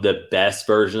become the best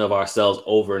version of ourselves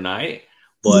overnight,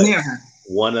 but Never.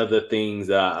 one of the things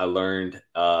that I learned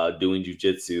doing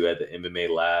jujitsu at the MMA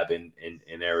lab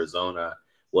in Arizona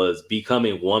was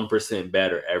becoming 1%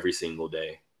 better every single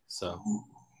day. So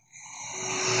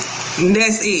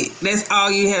That's it. That's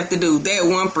all you have to do. That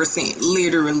 1%,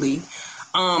 literally.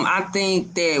 I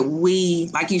think that we,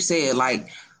 like you said, like,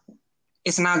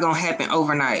 it's not gonna happen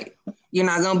overnight. You're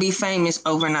not gonna be famous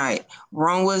overnight.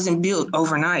 Rome wasn't built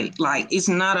overnight. Like, it's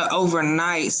not an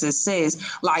overnight success.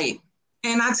 Like,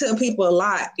 and I tell people a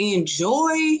lot,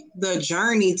 enjoy the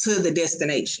journey to the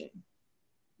destination.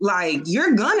 Like,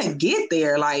 you're gonna get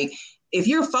there. Like, if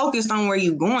you're focused on where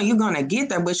you're going, you're gonna get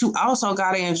there. But you also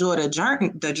gotta enjoy the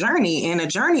journey. And the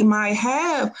journey might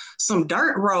have some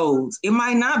dirt roads. It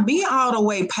might not be all the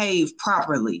way paved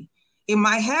properly. It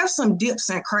might have some dips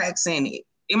and cracks in it.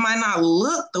 It might not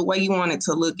look the way you want it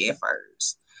to look at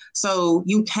first. So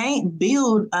you can't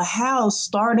build a house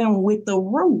starting with the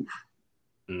roof.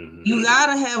 Mm-hmm. You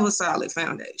gotta have a solid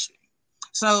foundation.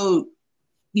 So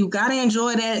you gotta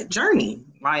enjoy that journey.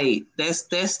 Like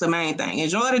that's the main thing.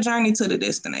 Enjoy the journey to the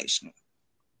destination.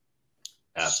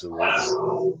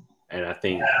 Absolutely. And I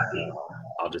think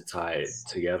I'll just tie it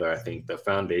together. I think the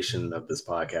foundation of this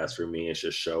podcast for me is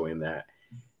just showing that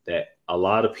a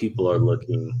lot of people are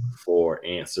looking for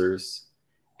answers.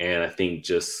 And I think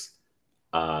just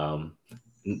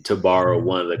to borrow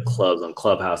one of the clubs on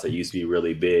Clubhouse that used to be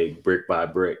really big, Brick by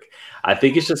Brick, I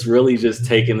think it's just really just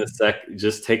taking the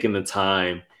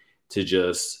time to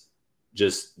just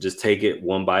take it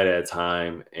one bite at a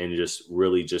time and just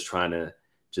really just trying to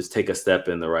just take a step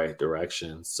in the right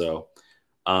direction. So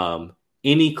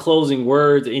any closing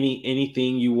words,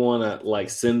 anything you want to like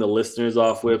send the listeners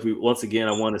off with? Once again,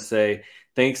 I want to say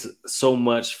thanks so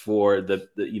much for the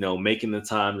making the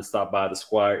time to stop by the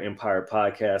Squire Empire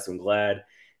podcast. I'm glad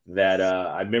that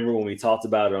I remember when we talked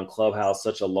about it on Clubhouse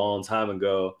such a long time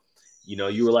ago,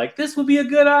 you were like, this would be a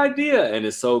good idea. And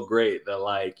it's so great that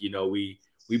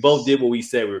we both did what we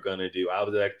said we were going to do. I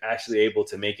was actually able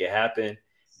to make it happen.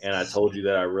 And I told you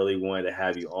that I really wanted to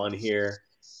have you on here.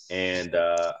 And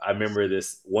I remember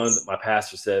my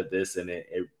pastor said this, and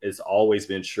it's always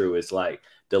been true. It's like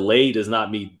delayed does not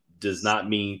mean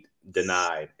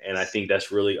denied. And I think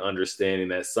that's really understanding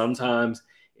that sometimes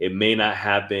it may not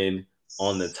happen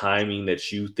on the timing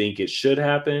that you think it should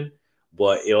happen,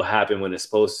 but it'll happen when it's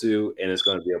supposed to, and it's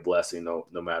going to be a blessing no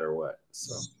matter what.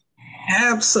 So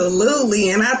absolutely.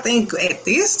 And I think at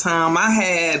this time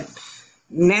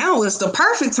now is the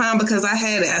perfect time because I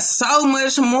had so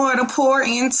much more to pour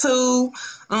into,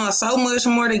 so much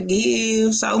more to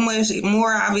give, so much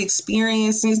more I've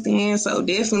experienced since then. So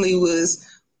definitely was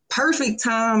perfect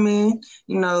timing.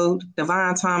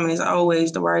 Divine timing is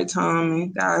always the right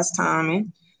timing, God's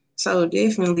timing. So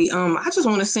definitely, I just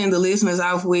want to send the listeners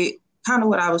off with kind of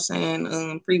what I was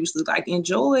saying previously, like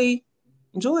enjoy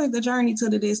the journey to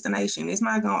the destination. It's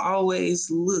not going to always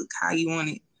look how you want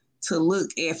it to look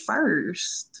at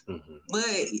first. Mm-hmm. But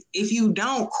if you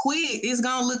don't quit, it's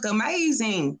going to look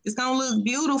amazing. It's going to look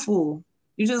beautiful.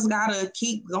 You just got to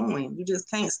keep going. You just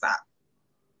can't stop.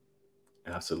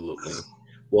 Absolutely.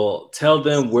 Well, tell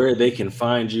them where they can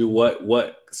find you,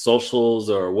 what socials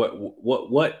or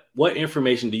what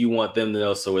information do you want them to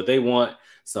know? So if they want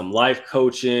some life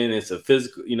coaching and some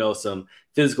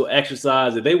physical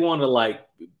exercise, if they want to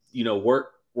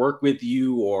work with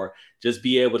you or just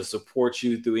be able to support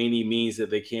you through any means that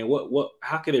they can,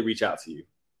 how can they reach out to you?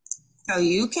 So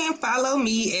you can follow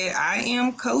me at I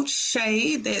am Coach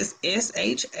Shae. That's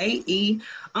SHAE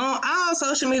on all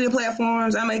social media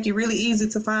platforms. I make it really easy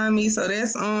to find me. So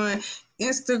that's on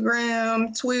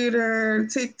Instagram, Twitter,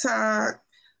 TikTok,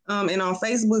 and on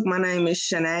Facebook. My name is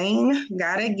Shanane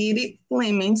Gotta Get It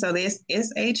Fleming. So that's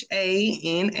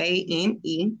SHANANE.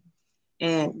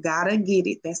 And Gotta Get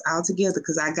It. That's all together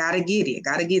because I gotta get it.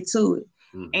 Gotta get to it.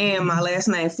 Mm-hmm. And my last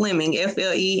name Fleming,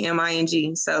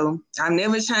 FLEMING. So I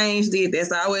never changed it.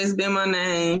 That's always been my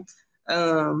name.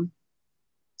 And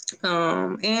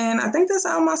I think that's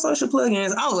all my social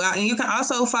plugins. And you can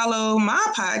also follow my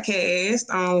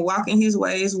podcast on Walking His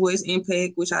Ways Voice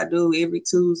Impact, which I do every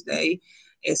Tuesday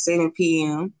at 7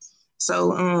 p.m.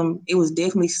 So it was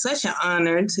definitely such an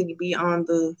honor to be on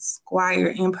the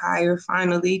Squire Empire.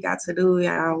 Finally got to do it.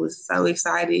 I was so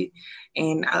excited.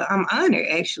 And I'm honored,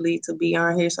 actually, to be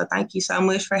on here. So thank you so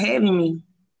much for having me.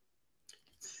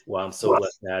 Well, I'm so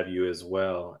blessed to have you as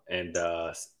well. And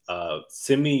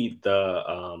send me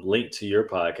the link to your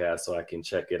podcast so I can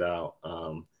check it out.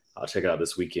 I'll check it out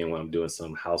this weekend when I'm doing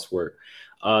some housework.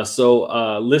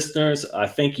 So listeners, I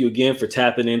thank you again for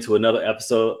tapping into another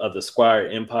episode of the Squire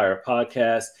Empire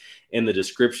podcast. In the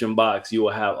description box, you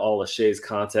will have all of Shae's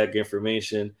contact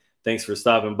information. Thanks for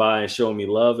stopping by and showing me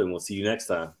love, and we'll see you next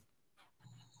time.